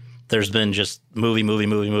 there's been just movie,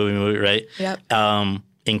 right? Yep.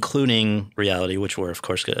 Including reality, which we're, of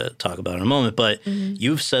course, going to talk about in a moment. But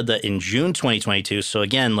you've said that in June 2022, so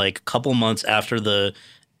again, like a couple months after the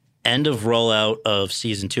end of rollout of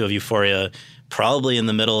season 2 of Euphoria, probably in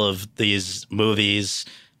the middle of these movies,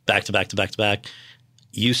 back to back to back to back,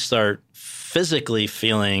 you start physically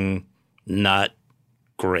feeling not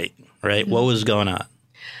great, right? What was going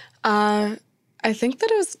on? I think that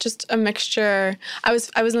it was just a mixture. I was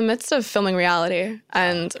in the midst of filming reality,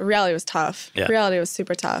 and reality was tough. Yeah. Reality was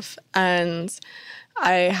super tough. And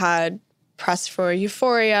I had pressed for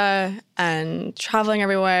Euphoria and traveling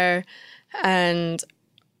everywhere. And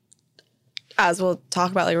as we'll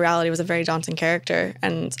talk about, like, reality was a very daunting character.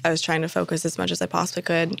 And I was trying to focus as much as I possibly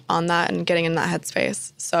could on that and getting in that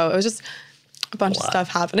headspace. So it was just a bunch of stuff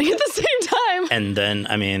happening at the same time. And then,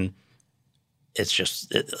 I mean, it's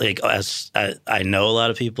just like, as I know a lot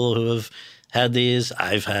of people who have had these.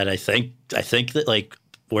 I've had, I think that, like,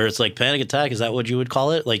 where it's like panic attack, is that what you would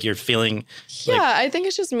call it? Like, you're feeling Yeah, I think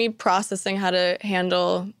it's just me processing how to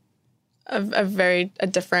handle a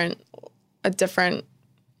different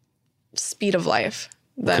speed of life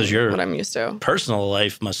than what I'm used to. Personal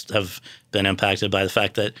life must have been impacted by the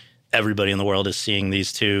fact that everybody in the world is seeing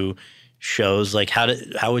these two shows. Like,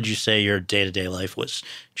 how would you say your day-to-day life was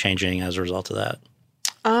changing as a result of that?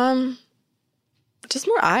 Just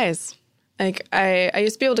more eyes. Like, I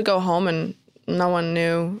used to be able to go home and no one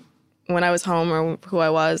knew when I was home or who I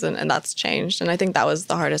was, and that's changed. And I think that was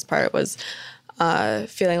the hardest part, was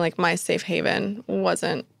feeling like my safe haven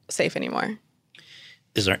wasn't safe anymore.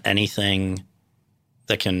 Is there anything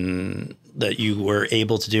that you were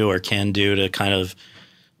able to do or can do to kind of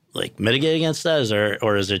like mitigate against that?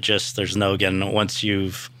 Or is it just there's no, again, once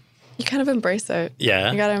you kind of embrace it.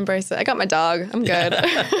 Yeah. You got to embrace it. I got my dog. I'm good.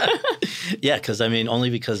 Yeah, because I mean, only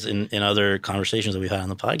because in other conversations that we've had on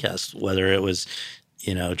the podcast, whether it was,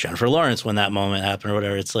 Jennifer Lawrence when that moment happened or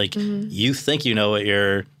whatever, it's like you think you know what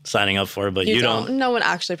you're signing up for, but you don't. No one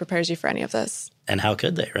actually prepares you for any of this. And how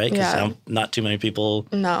could they, right? Because not too many people.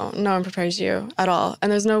 No one prepares you at all.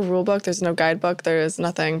 And there's no rule book. There's no guidebook. There is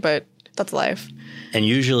nothing, but that's life. And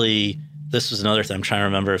usually, this was another thing. I'm trying to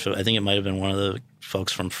remember I think it might have been one of the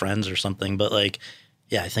folks from Friends or something, but like,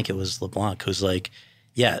 yeah, I think it was LeBlanc who's like,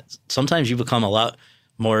 yeah, sometimes you become a lot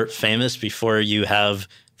more famous before you have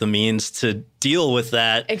the means to deal with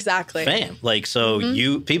that fame. Like, so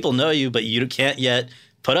people know you, but you can't yet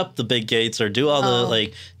put up the big gates or do all the,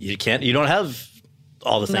 like, you don't have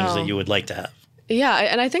all the things that you would like to have. Yeah,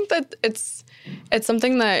 and I think that it's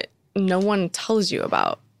something that no one tells you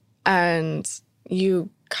about, and you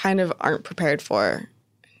kind of aren't prepared for.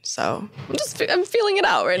 So I'm feeling it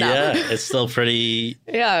out right now. Yeah, it's still pretty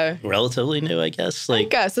relatively new, I guess. I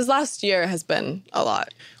guess this last year has been a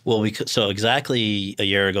lot. Well, so exactly a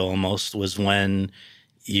year ago almost was when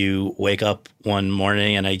you wake up one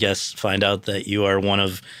morning and I guess find out that you are one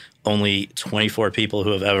of only 24 people who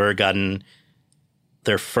have ever gotten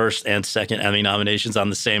their first and second Emmy nominations on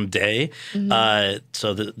the same day.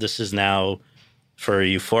 So this is now for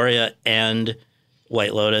Euphoria and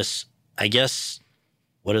White Lotus. I guess,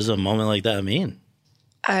 what does a moment like that mean?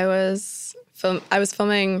 I was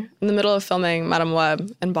filming, in the middle of filming Madame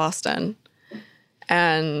Web in Boston,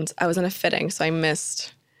 and I was in a fitting, so I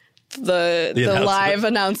missed the live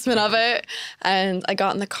announcement of it. And I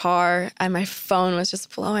got in the car, and my phone was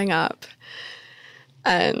just blowing up.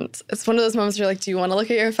 And it's one of those moments where you're like, do you want to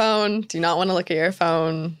look at your phone? Do you not want to look at your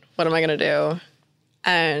phone? What am I going to do?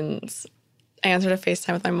 And I answered a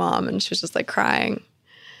FaceTime with my mom, and she was just like crying.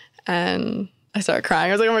 And I started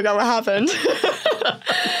crying. I was like, oh my God, what happened?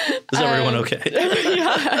 Is everyone okay?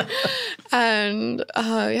 Yeah. And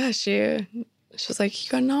she was like, you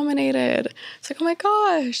got nominated. It's like, oh my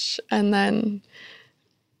gosh. And then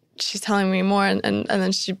she's telling me more, and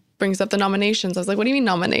then she brings up the nominations. I was like, what do you mean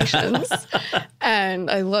nominations?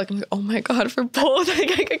 And I look, I'm like, oh my God, for both.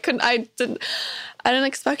 Like, I didn't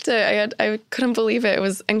expect it. I couldn't believe it. It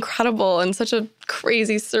was incredible and such a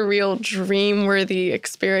crazy, surreal, dream-worthy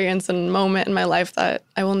experience and moment in my life that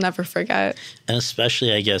I will never forget. And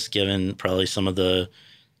especially, I guess, given probably some of the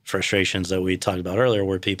frustrations that we talked about earlier,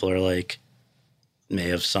 where people are like,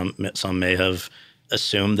 some may have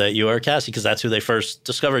assumed that you are Cassie because that's who they first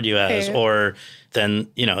discovered you as, or then,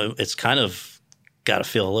 it's kind of got to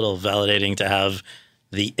feel a little validating to have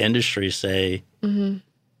the industry say. Mm-hmm.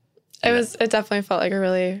 It definitely felt like a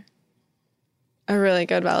really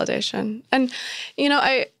good validation. And, you know,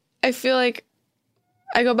 I feel like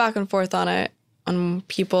I go back and forth on it, on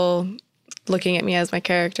people looking at me as my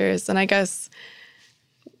characters. And I guess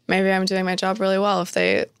maybe I'm doing my job really well if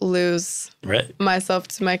they lose myself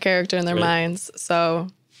to my character in their minds. So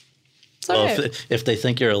it's all right. If they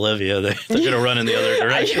think you're Olivia, they're going to run in the other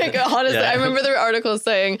direction. Honestly, I remember there were articles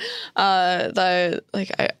saying that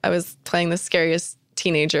like I was playing the scariest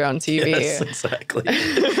teenager on TV. Yes, exactly.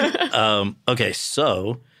 Okay,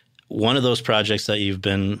 so one of those projects that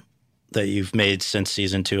you've made since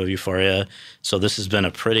season 2 of Euphoria, so this has been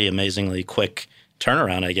a pretty amazingly quick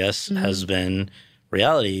turnaround, I guess, has been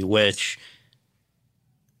Reality, which,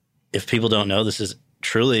 if people don't know, this is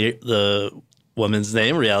truly the Woman's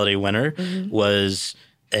Name Reality winner, was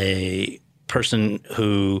a person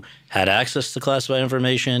who had access to classified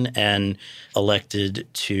information and elected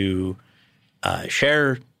to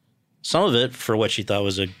share some of it for what she thought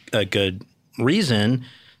was a good reason,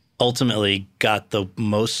 ultimately got the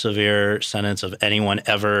most severe sentence of anyone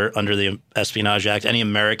ever under the Espionage Act, any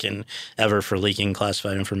American ever, for leaking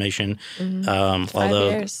classified information. 5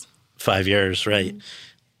 years. 5 years, right.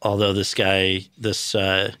 Although this guy, this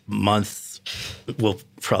month will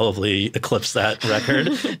probably eclipse that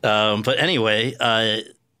record. But anyway,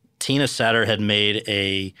 Tina Satter had made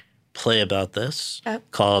a play about this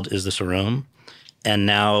called Is This a Room? And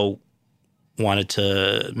now wanted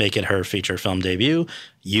to make it her feature film debut.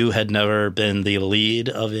 You had never been the lead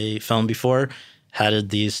of a film before. How did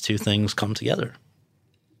these two things come together?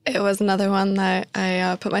 It was another one that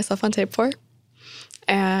I put myself on tape for.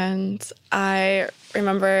 And I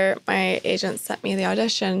remember my agent sent me the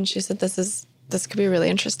audition. She said, this could be really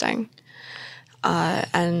interesting.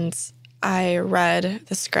 And I read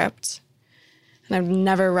the script. And I've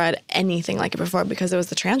never read anything like it before because it was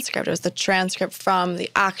the transcript. It was the transcript from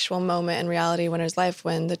the actual moment in Reality Winner's life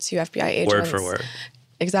when the 2 FBI agents... Word for word.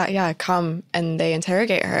 Exactly, yeah, come and they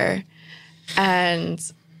interrogate her.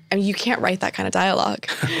 And I mean, you can't write that kind of dialogue.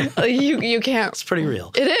 You can't. It's pretty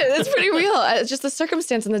real. It is. It's pretty real. It's just the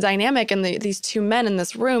circumstance and the dynamic and these two men in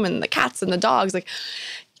this room and the cats and the dogs. Like,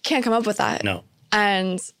 you can't come up with that. No.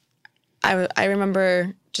 And I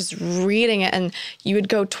remember just reading it, and you would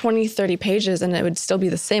go 20, 30 pages, and it would still be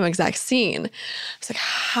the same exact scene. I was like,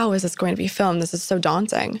 how is this going to be filmed? This is so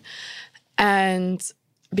daunting. And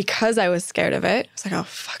because I was scared of it, I was like, oh,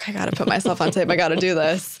 fuck, I got to put myself on tape. I got to do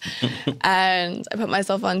this. And I put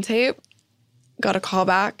myself on tape, got a call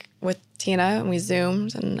back with Tina, and we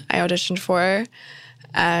Zoomed, and I auditioned for her.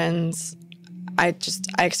 And I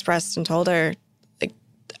expressed and told her, like,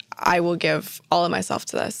 I will give all of myself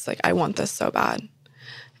to this. Like, I want this so bad.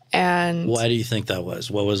 And why do you think that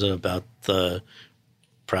was? What was it about the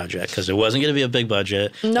project? Because it wasn't going to be a big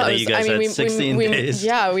budget. No, I think you guys had 16 days.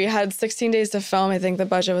 Yeah, we had 16 days to film. I think the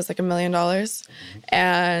budget was like $1 million.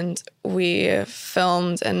 And we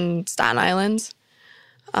filmed in Staten Island.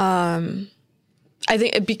 I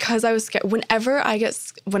think because I was scared, when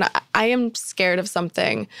I am scared of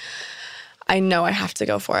something, I know I have to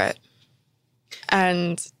go for it.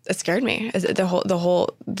 And it scared me.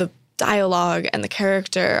 The dialogue and the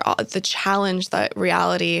character, the challenge that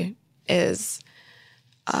Reality is,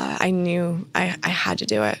 I knew I had to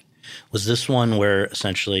do it. Was this one where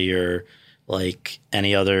essentially you're like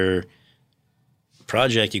any other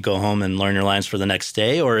project, you go home and learn your lines for the next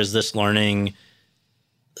day, or is this learning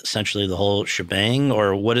essentially the whole shebang,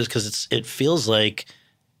 or what is, because it feels like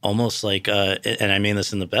almost like, and I mean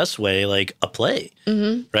this in the best way, like a play,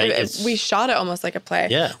 right? We shot it almost like a play.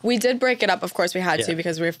 Yeah. We did break it up. Of course we had to,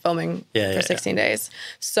 because we were filming for 16 days.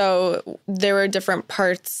 So there were different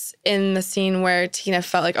parts in the scene where Tina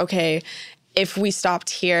felt like, okay, if we stopped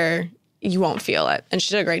here, you won't feel it. And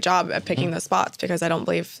she did a great job at picking those spots, because I don't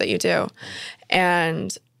believe that you do.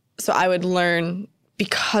 And so I would learn,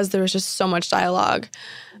 because there was just so much dialogue,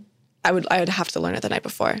 I would have to learn it the night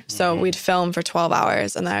before. So we'd film for 12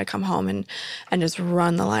 hours, and then I'd come home and just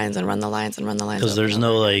run the lines and run the lines and run the lines. Because there's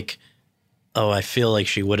no like, oh, I feel like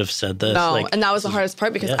she would have said this. No, like, and that was the hardest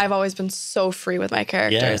part, because I've always been so free with my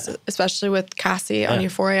characters, especially with Cassie on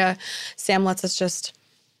Euphoria. Sam lets us just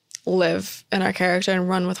live in our character and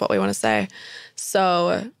run with what we want to say.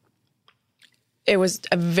 So it was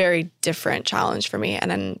a very different challenge for me,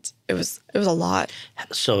 and it was a lot.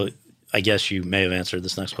 So I guess you may have answered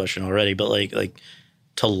this next question already, but like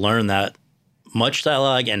to learn that much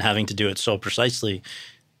dialogue and having to do it so precisely,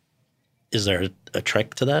 is there a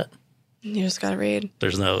trick to that? You just got to read.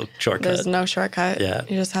 There's no shortcut. There's no shortcut. Yeah.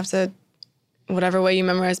 You just have to, whatever way you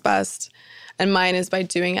memorize best. And mine is by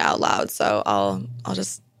doing it out loud. So I'll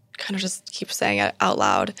just kind of just keep saying it out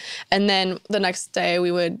loud. And then the next day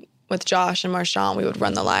we would, with Josh and Marshawn, we would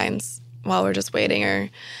run the lines while we're just waiting or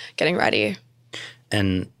getting ready.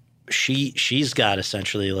 And she's got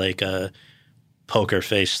essentially like a poker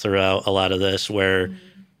face throughout a lot of this where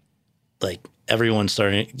like everyone's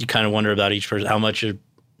starting, you kind of wonder about each person, how much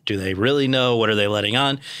do they really know? What are they letting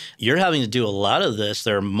on? You're having to do a lot of this.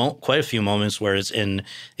 There are quite a few moments where it's in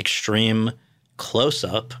extreme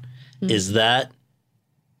close-up. Is that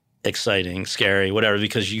exciting, scary, whatever?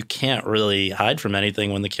 Because you can't really hide from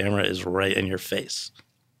anything when the camera is right in your face.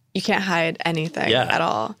 You can't hide anything at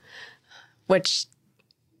all, which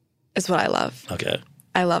is what I love. Okay.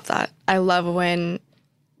 I love that. I love when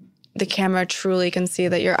the camera truly can see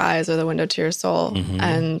that your eyes are the window to your soul.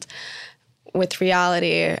 And with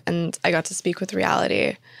reality, and I got to speak with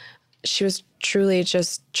reality, she was truly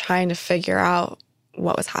just trying to figure out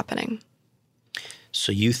what was happening.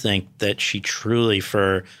 So you think that she truly,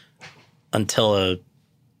 until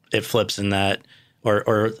it flips in that,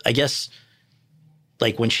 or I guess,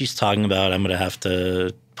 like when she's talking about, I'm going to have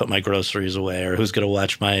to put my groceries away, or who's going to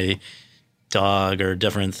watch my dog, or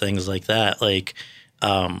different things like that, like,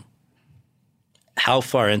 how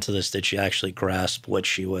far into this did she actually grasp what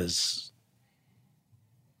she was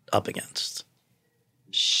up against?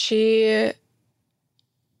 She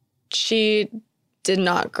did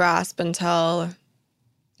not grasp until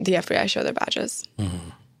the FBI showed their badges.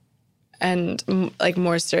 And like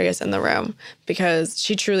more serious in the room, because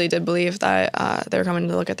she truly did believe that they were coming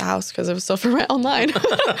to look at the house because it was still for rent online.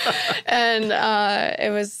 And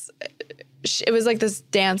it was like this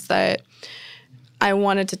dance that I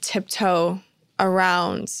wanted to tiptoe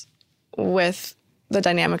around with the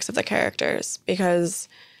dynamics of the characters, because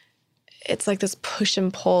it's like this push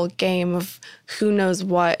and pull game of who knows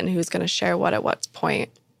what and who's going to share what at what point.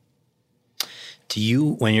 Do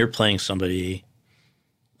you, when you're playing somebody,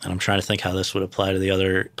 and I'm trying to think how this would apply to the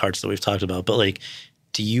other parts that we've talked about, but like,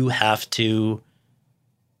 do you have to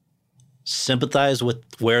sympathize with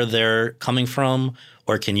where they're coming from,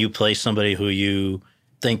 or can you play somebody who you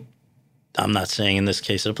think, I'm not saying in this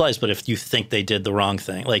case it applies, but if you think they did the wrong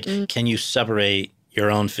thing, like, can you separate your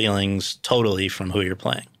own feelings totally from who you're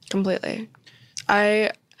playing? Completely.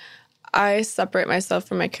 I separate myself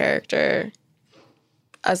from my character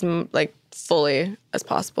as like fully as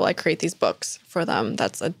possible. I create these books for them.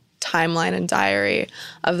 That's a timeline and diary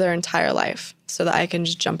of their entire life so that I can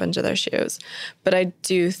just jump into their shoes. But I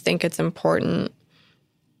do think it's important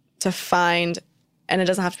to find, and it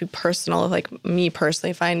doesn't have to be personal, like me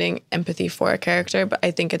personally finding empathy for a character, but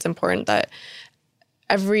I think it's important that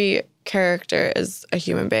every character is a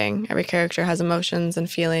human being. Every character has emotions and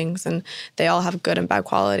feelings, and they all have good and bad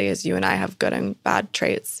qualities. You and I have good and bad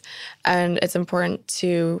traits. And it's important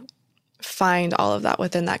to find all of that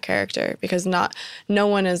within that character, because no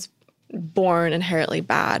one is born inherently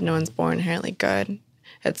bad. No one's born inherently good.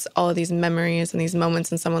 It's all of these memories and these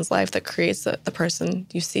moments in someone's life that creates the person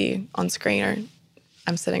you see on screen or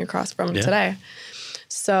I'm sitting across from today.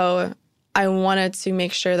 So I wanted to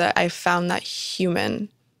make sure that I found that human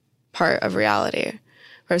part of reality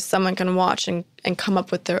where someone can watch and come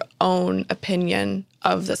up with their own opinion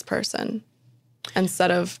of this person instead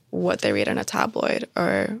of what they read in a tabloid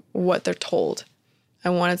or what they're told. I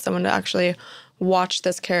wanted someone to actually watch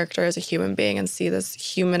this character as a human being and see this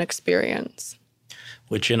human experience.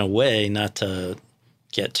 Which in a way, not to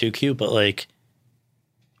get too cute, but like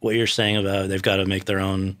what you're saying about they've got to make their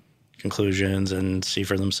own conclusions and see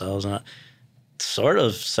for themselves, and sort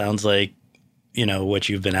of sounds like, you know, what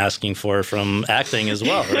you've been asking for from acting as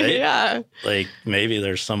well, right? Yeah. Like maybe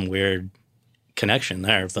there's some weird connection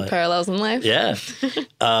there. Some parallels in life. Yeah.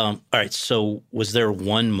 All right. So was there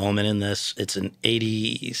one moment in this? It's an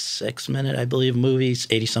 86-minute, I believe, movie,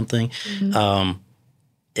 80-something. Mm-hmm.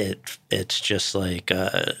 It's just like,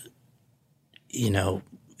 you know,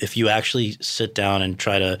 if you actually sit down and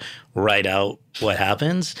try to write out what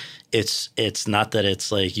happens, it's not that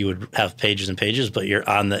it's like you would have pages and pages, but you're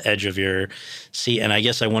on the edge of your seat. And I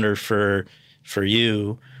guess I wonder for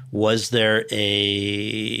you, was there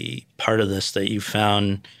a part of this that you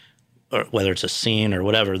found, or whether it's a scene or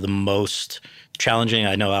whatever, the most challenging?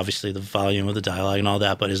 I know obviously the volume of the dialogue and all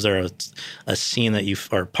that, but is there a scene that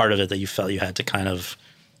or part of it that you felt you had to kind of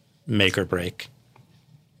make or break?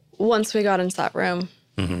 Once we got into that room,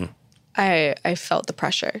 mm-hmm. I felt the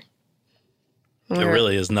pressure. It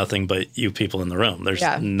really is nothing but you people in the room. There's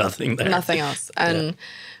nothing there. Nothing else. And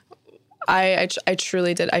I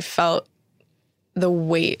truly did. I felt the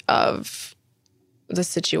weight of the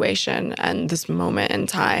situation and this moment in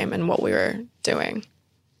time and what we were doing.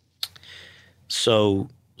 So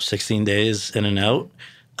 16 days in and out.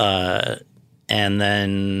 And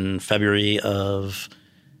then February of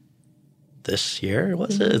this year,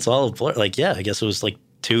 was it? It's all like, yeah, I guess it was like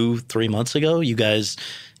 2-3 months ago. You guys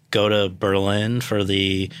go to Berlin for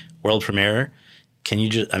the world premiere. Can you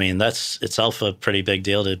just, I mean, that's itself a pretty big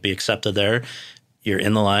deal to be accepted there. You're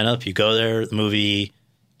in the lineup, you go there, the movie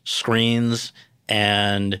screens,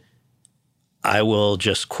 and I will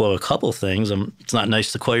just quote a couple things. It's not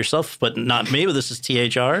nice to quote yourself, but not me, but this is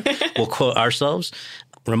THR. We'll quote ourselves.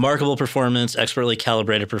 Remarkable performance, expertly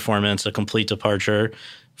calibrated performance, a complete departure.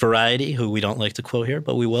 Variety, who we don't like to quote here,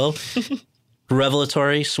 but we will.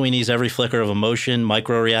 Revelatory, Sweeney's every flicker of emotion,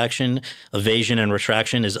 micro-reaction, evasion, and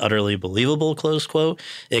retraction is utterly believable, close quote.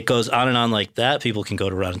 It goes on and on like that. People can go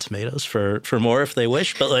to Rotten Tomatoes for more if they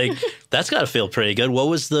wish, but like that's got to feel pretty good. What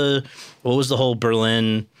was the whole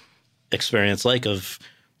Berlin experience like of,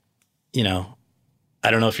 you know, I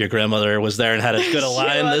don't know if your grandmother was there and had as good a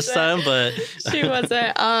line this time, but she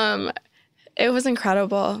wasn't. It was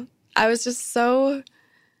incredible. I was just so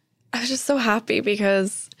happy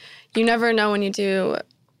because you never know when you do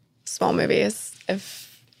small movies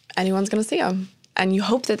if anyone's going to see them, and you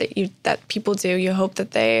hope that people do. You hope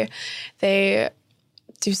that they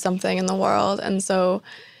do something in the world, and so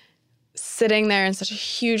sitting there in such a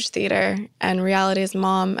huge theater, and Reality's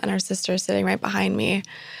mom and her sister sitting right behind me,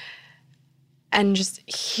 and just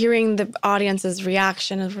hearing the audience's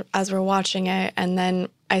reaction as we're watching it, and then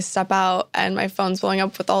I step out and my phone's blowing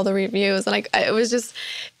up with all the reviews, and it was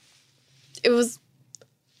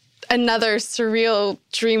another surreal,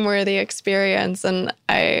 dream-worthy experience. And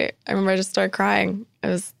I remember I just started crying.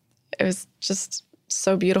 It was just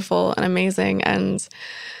so beautiful and amazing, and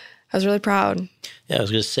I was really proud. Yeah, I was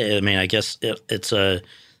going to say, I mean, I guess it's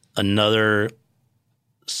another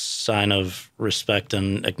sign of respect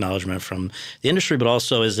and acknowledgement from the industry, but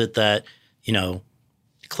also is it that, you know,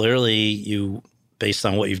 clearly you, based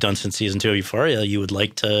on what you've done since season 2 of Euphoria, you would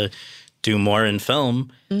like to do more in film.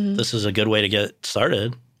 Mm-hmm. This is a good way to get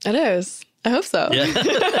started. It is. I hope so. Yeah.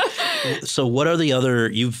 So what are the other,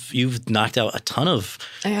 you've knocked out a ton of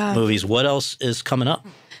movies. What else is coming up?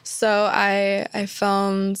 So I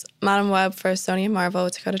filmed Madam Web for Sony and Marvel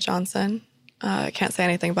with Dakota Johnson. I can't say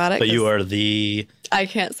anything about it. But you are the... I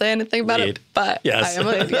can't say anything about it, but yes. I am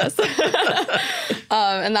a lead, yes.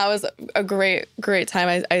 And that was a great, great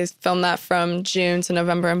time. I filmed that from June to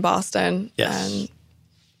November in Boston. Yes. And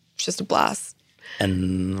it's just a blast.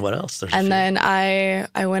 And what else? Then I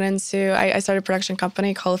went into, I started a production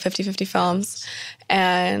company called 50/50 Films,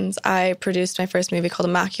 and I produced my first movie called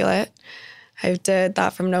Immaculate. I did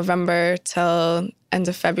that from November till end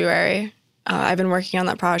of February. I've been working on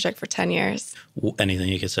that project for 10 years. Anything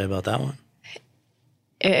you could say about that one?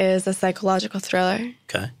 It is a psychological thriller.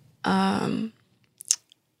 Okay. I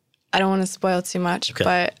don't want to spoil too much,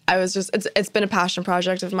 but I was just, it's been a passion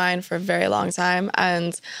project of mine for a very long time.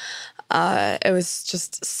 And it was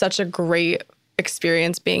just such a great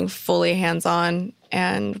experience being fully hands-on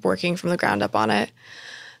and working from the ground up on it.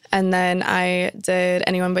 And then I did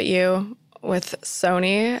Anyone But You with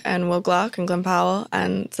Sony and Will Gluck and Glenn Powell,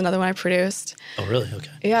 and it's another one I produced. Oh, really?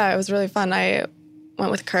 Okay. Yeah, it was really fun. I went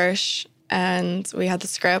with Kirsch, and we had the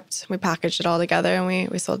script. We packaged it all together, and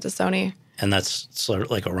we sold it to Sony. And that's sort of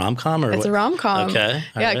like a rom-com? Or it's a rom-com. Okay.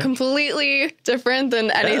 Yeah, right. Completely different than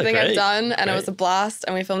anything I've done, and it was a blast.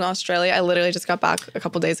 And we filmed in Australia. I literally just got back a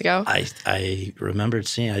couple days ago. I remembered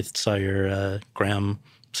seeing, I saw your Graham.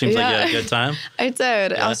 Seems like you had a good time. I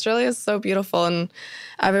did. Yeah. Australia is so beautiful, and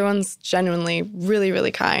everyone's genuinely really,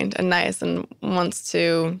 really kind and nice and wants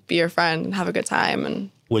to be your friend and have a good time. And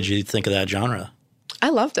what'd you think of that genre? I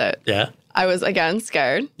loved it. Yeah? I was, again,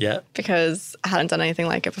 scared. Yeah. Because I hadn't done anything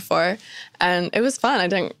like it before. And it was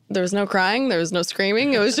fun. There was no crying. There was no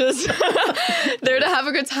screaming. It was just there to have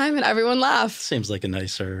a good time, and everyone laughed. Seems like a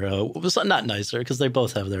nicer, not nicer, because they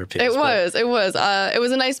both have their appeals. It was. It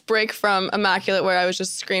was a nice break from Immaculate, where I was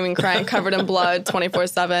just screaming, crying, covered in blood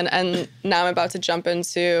 24/7. And now I'm about to jump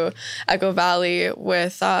into Echo Valley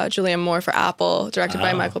with Julianne Moore for Apple, directed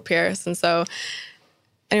by Michael Pierce. And so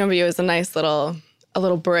Anyone But You is a nice little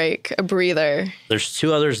break, a breather. There's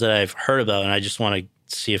 2 others that I've heard about, and I just want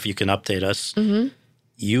to see if you can update us. Mm-hmm.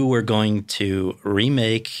 You were going to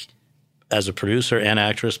remake, as a producer and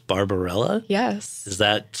actress, Barbarella? Yes. Is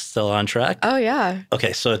that still on track? Oh, yeah.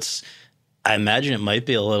 Okay, so I imagine it might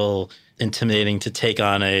be a little intimidating to take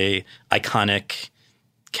on a iconic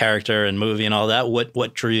character and movie and all that.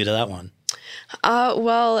 What drew you to that one?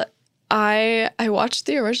 Well, I watched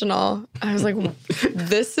the original. I was like,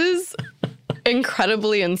 this is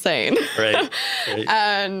incredibly insane. Right.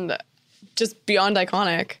 And just beyond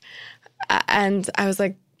iconic. And I was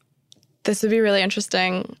like, this would be really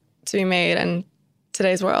interesting to be made in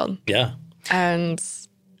today's world. Yeah. And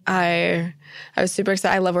I was super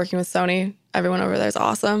excited. I love working with Sony. Everyone over there is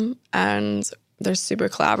awesome, and they're super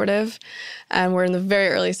collaborative. And we're in the very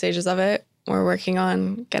early stages of it. We're working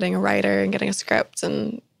on getting a writer and getting a script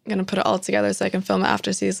and going to put it all together so I can film it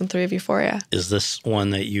after season 3 of Euphoria. Is this one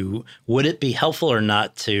that would it be helpful or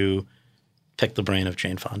not to pick the brain of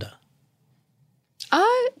Jane Fonda?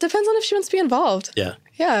 Depends on if she wants to be involved. Yeah.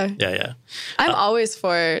 Yeah. I'm always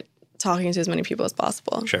for talking to as many people as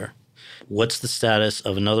possible. Sure. What's the status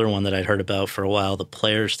of another one that I'd heard about for a while, the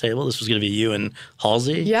Players Table? This was going to be you and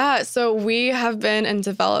Halsey? Yeah, so we have been in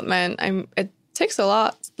development. It takes a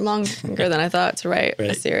lot longer than I thought to write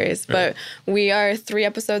a series, but we are 3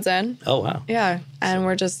 episodes in. Oh, wow. Yeah, and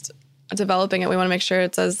we're just developing it. We want to make sure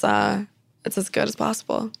it's as good as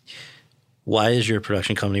possible. Why is your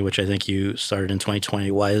production company, which I think you started in 2020,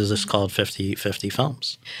 why is this called 50/50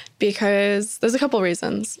 Films? Because there's a couple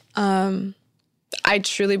reasons. I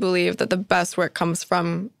truly believe that the best work comes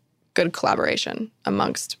from good collaboration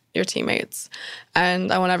amongst your teammates.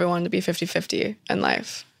 And I want everyone to be 50/50 in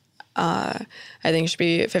life. I think it should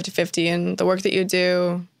be 50/50 in the work that you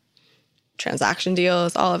do, transaction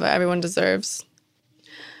deals, all of it. Everyone deserves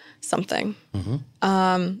something.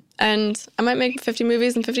 And I might make 50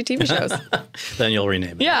 movies and 50 TV shows. Then you'll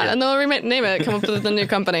rename it. Yeah, and they'll rename it, come up with a new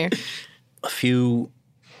company. A few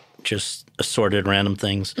just assorted random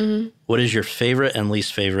things. What is your favorite and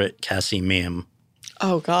least favorite Cassie meme?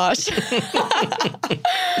 Oh, gosh.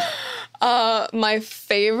 My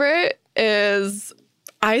favorite is,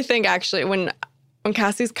 I think, actually, when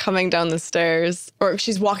Cassie's coming down the stairs, or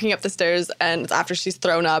she's walking up the stairs, and it's after she's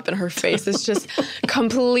thrown up, and her face is just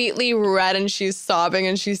completely red, and she's sobbing,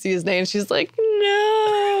 and she sees Nate, and she's like,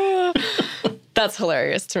 no. That's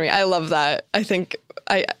hilarious to me. I love that. I think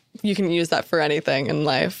you can use that for anything in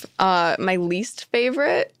life. My least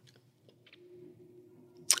favorite,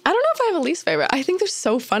 I don't know if I have a least favorite. I think they're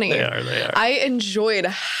so funny. They are. I enjoyed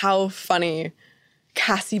how funny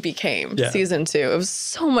Cassie became season 2. It was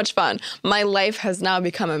so much fun. My life has now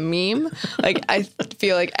become a meme. Like, I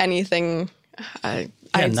feel like anything I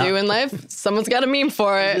do in life, someone's got a meme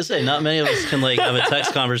for it. I was gonna say, not many of us can have a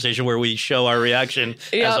text conversation where we show our reaction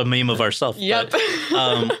as a meme of ourselves. Yep.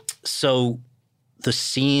 But, so the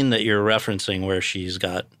scene that you're referencing where she's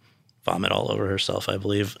got vomit all over herself, I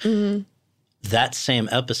believe, that same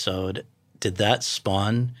episode, did that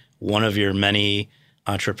spawn one of your many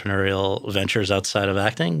entrepreneurial ventures outside of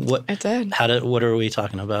acting? It did. What are we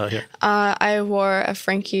talking about here? I wore a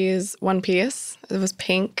Frankie's one piece. It was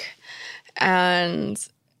pink. And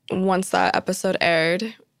once that episode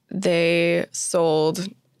aired, they sold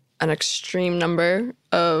an extreme number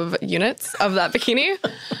of units of that bikini.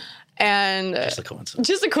 And Just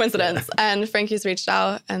a coincidence. Yeah. And Frankie's reached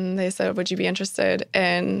out and they said, would you be interested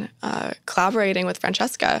in collaborating with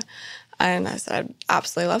Francesca? And I said, I'd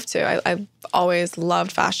absolutely love to. I've always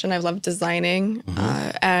loved fashion. I've loved designing.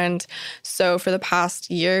 And so for the past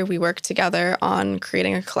year, we worked together on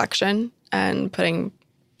creating a collection and putting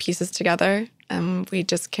pieces together. And we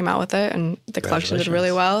just came out with it. And the collection did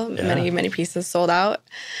really well. Yeah. Many pieces sold out.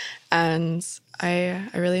 And I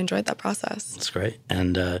really enjoyed that process. That's great.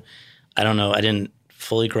 And I don't know, I didn't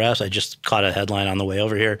fully grasp. I just caught a headline on the way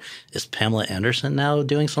over here. Is Pamela Anderson now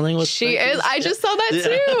doing something with She is. I just saw that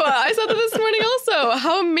too. I saw that this morning also.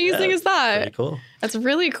 How amazing is that? Pretty cool. That's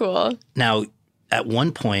really cool. Now, at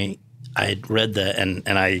one point, I had read that, and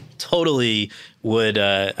I totally would,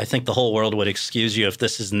 I think the whole world would excuse you if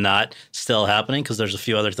this is not still happening because there's a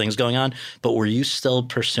few other things going on. But were you still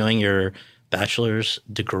pursuing your bachelor's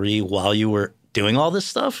degree while you were doing all this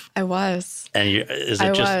stuff? I was. And is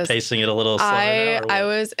it just pacing it a little slower now? I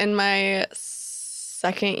was in my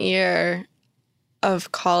second year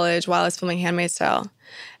of college while I was filming Handmaid's Tale.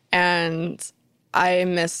 And I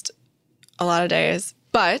missed a lot of days.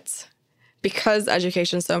 But because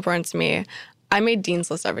education is so important to me, I made Dean's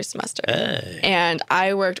List every semester. Hey. And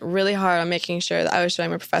I worked really hard on making sure that I was showing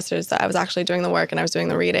my professors that I was actually doing the work and I was doing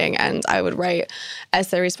the reading. And I would write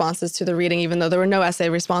essay responses to the reading, even though there were no essay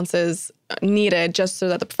responses needed, just so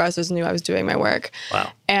that the professors knew I was doing my work.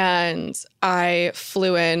 Wow. And I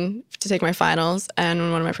flew in to take my finals,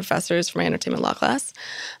 and one of my professors from my entertainment law class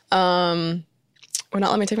would not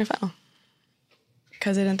let me take my final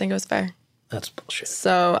because they didn't think it was fair. That's bullshit.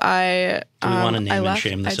 So I Do we want to name and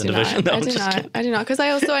shame this individual? No, I do not. Because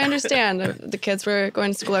I understand. The kids were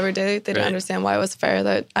going to school every day. They didn't understand why it was fair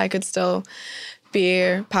that I could still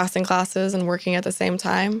be passing classes and working at the same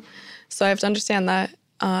time. So I have to understand that.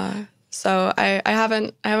 So I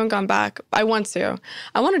haven't gone back. I want to.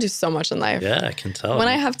 I want to do so much in life. Yeah, I can tell. When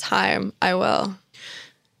I have time, I will.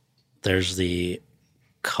 There's the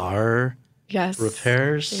car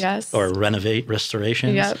repairs. Yes. Or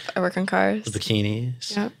restorations. Yep. I work on cars. The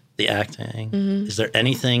bikinis. Yep. The acting. Is there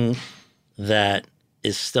anything that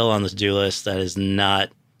is still on the to-do list that has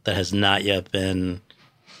not yet been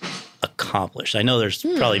accomplished? I know there's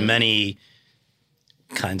probably many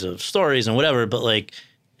kinds of stories and whatever, but like,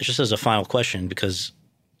 it's just as a final question, because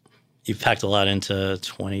you've packed a lot into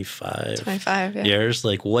 25 years.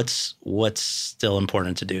 Like, what's still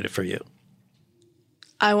important to do for you?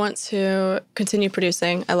 I want to continue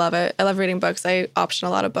producing. I love it. I love reading books. I option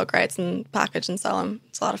a lot of book rights and package and sell them.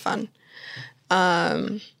 It's a lot of fun.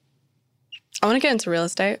 I want to get into real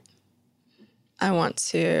estate. I want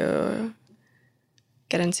to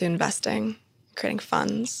get into investing, creating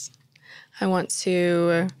funds. I want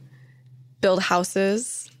to build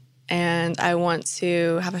houses, and I want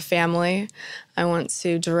to have a family. I want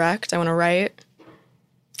to direct. I want to write.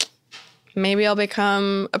 Maybe I'll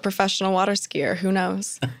become a professional water skier. Who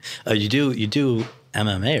knows? You do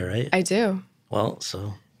MMA, right? I do. Well,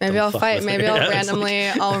 so maybe I'll fight. Maybe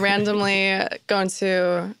I'll randomly go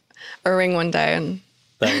into a ring one day and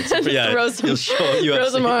throw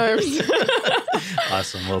some arms.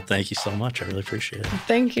 Awesome. Well, thank you so much. I really appreciate it.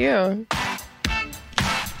 Thank you.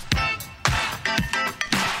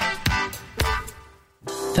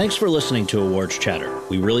 Thanks for listening to Awards Chatter.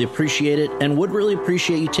 We really appreciate it and would really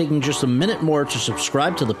appreciate you taking just a minute more to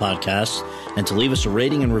subscribe to the podcast and to leave us a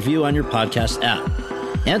rating and review on your podcast app.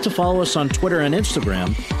 And to follow us on Twitter and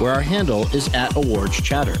Instagram, where our handle is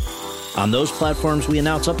 @AwardsChatter. On those platforms, we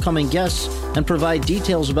announce upcoming guests and provide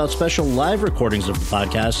details about special live recordings of the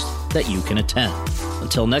podcast that you can attend.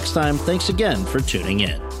 Until next time, thanks again for tuning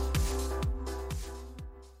in.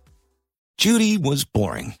 Judy was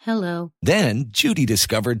boring. Hello. Then Judy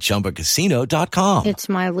discovered ChumbaCasino.com. It's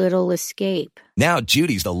my little escape. Now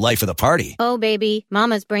Judy's the life of the party. Oh, baby,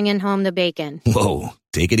 mama's bringing home the bacon. Whoa,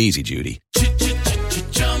 take it easy, Judy.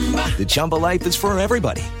 The Chumba life is for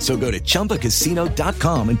everybody. So go to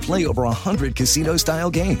ChumbaCasino.com and play over 100 casino-style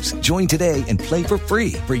games. Join today and play for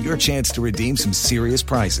free for your chance to redeem some serious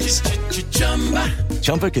prizes.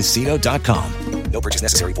 ChumbaCasino.com. No purchase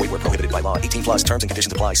necessary. Void where prohibited by law. 18+ terms and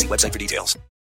conditions apply. See website for details.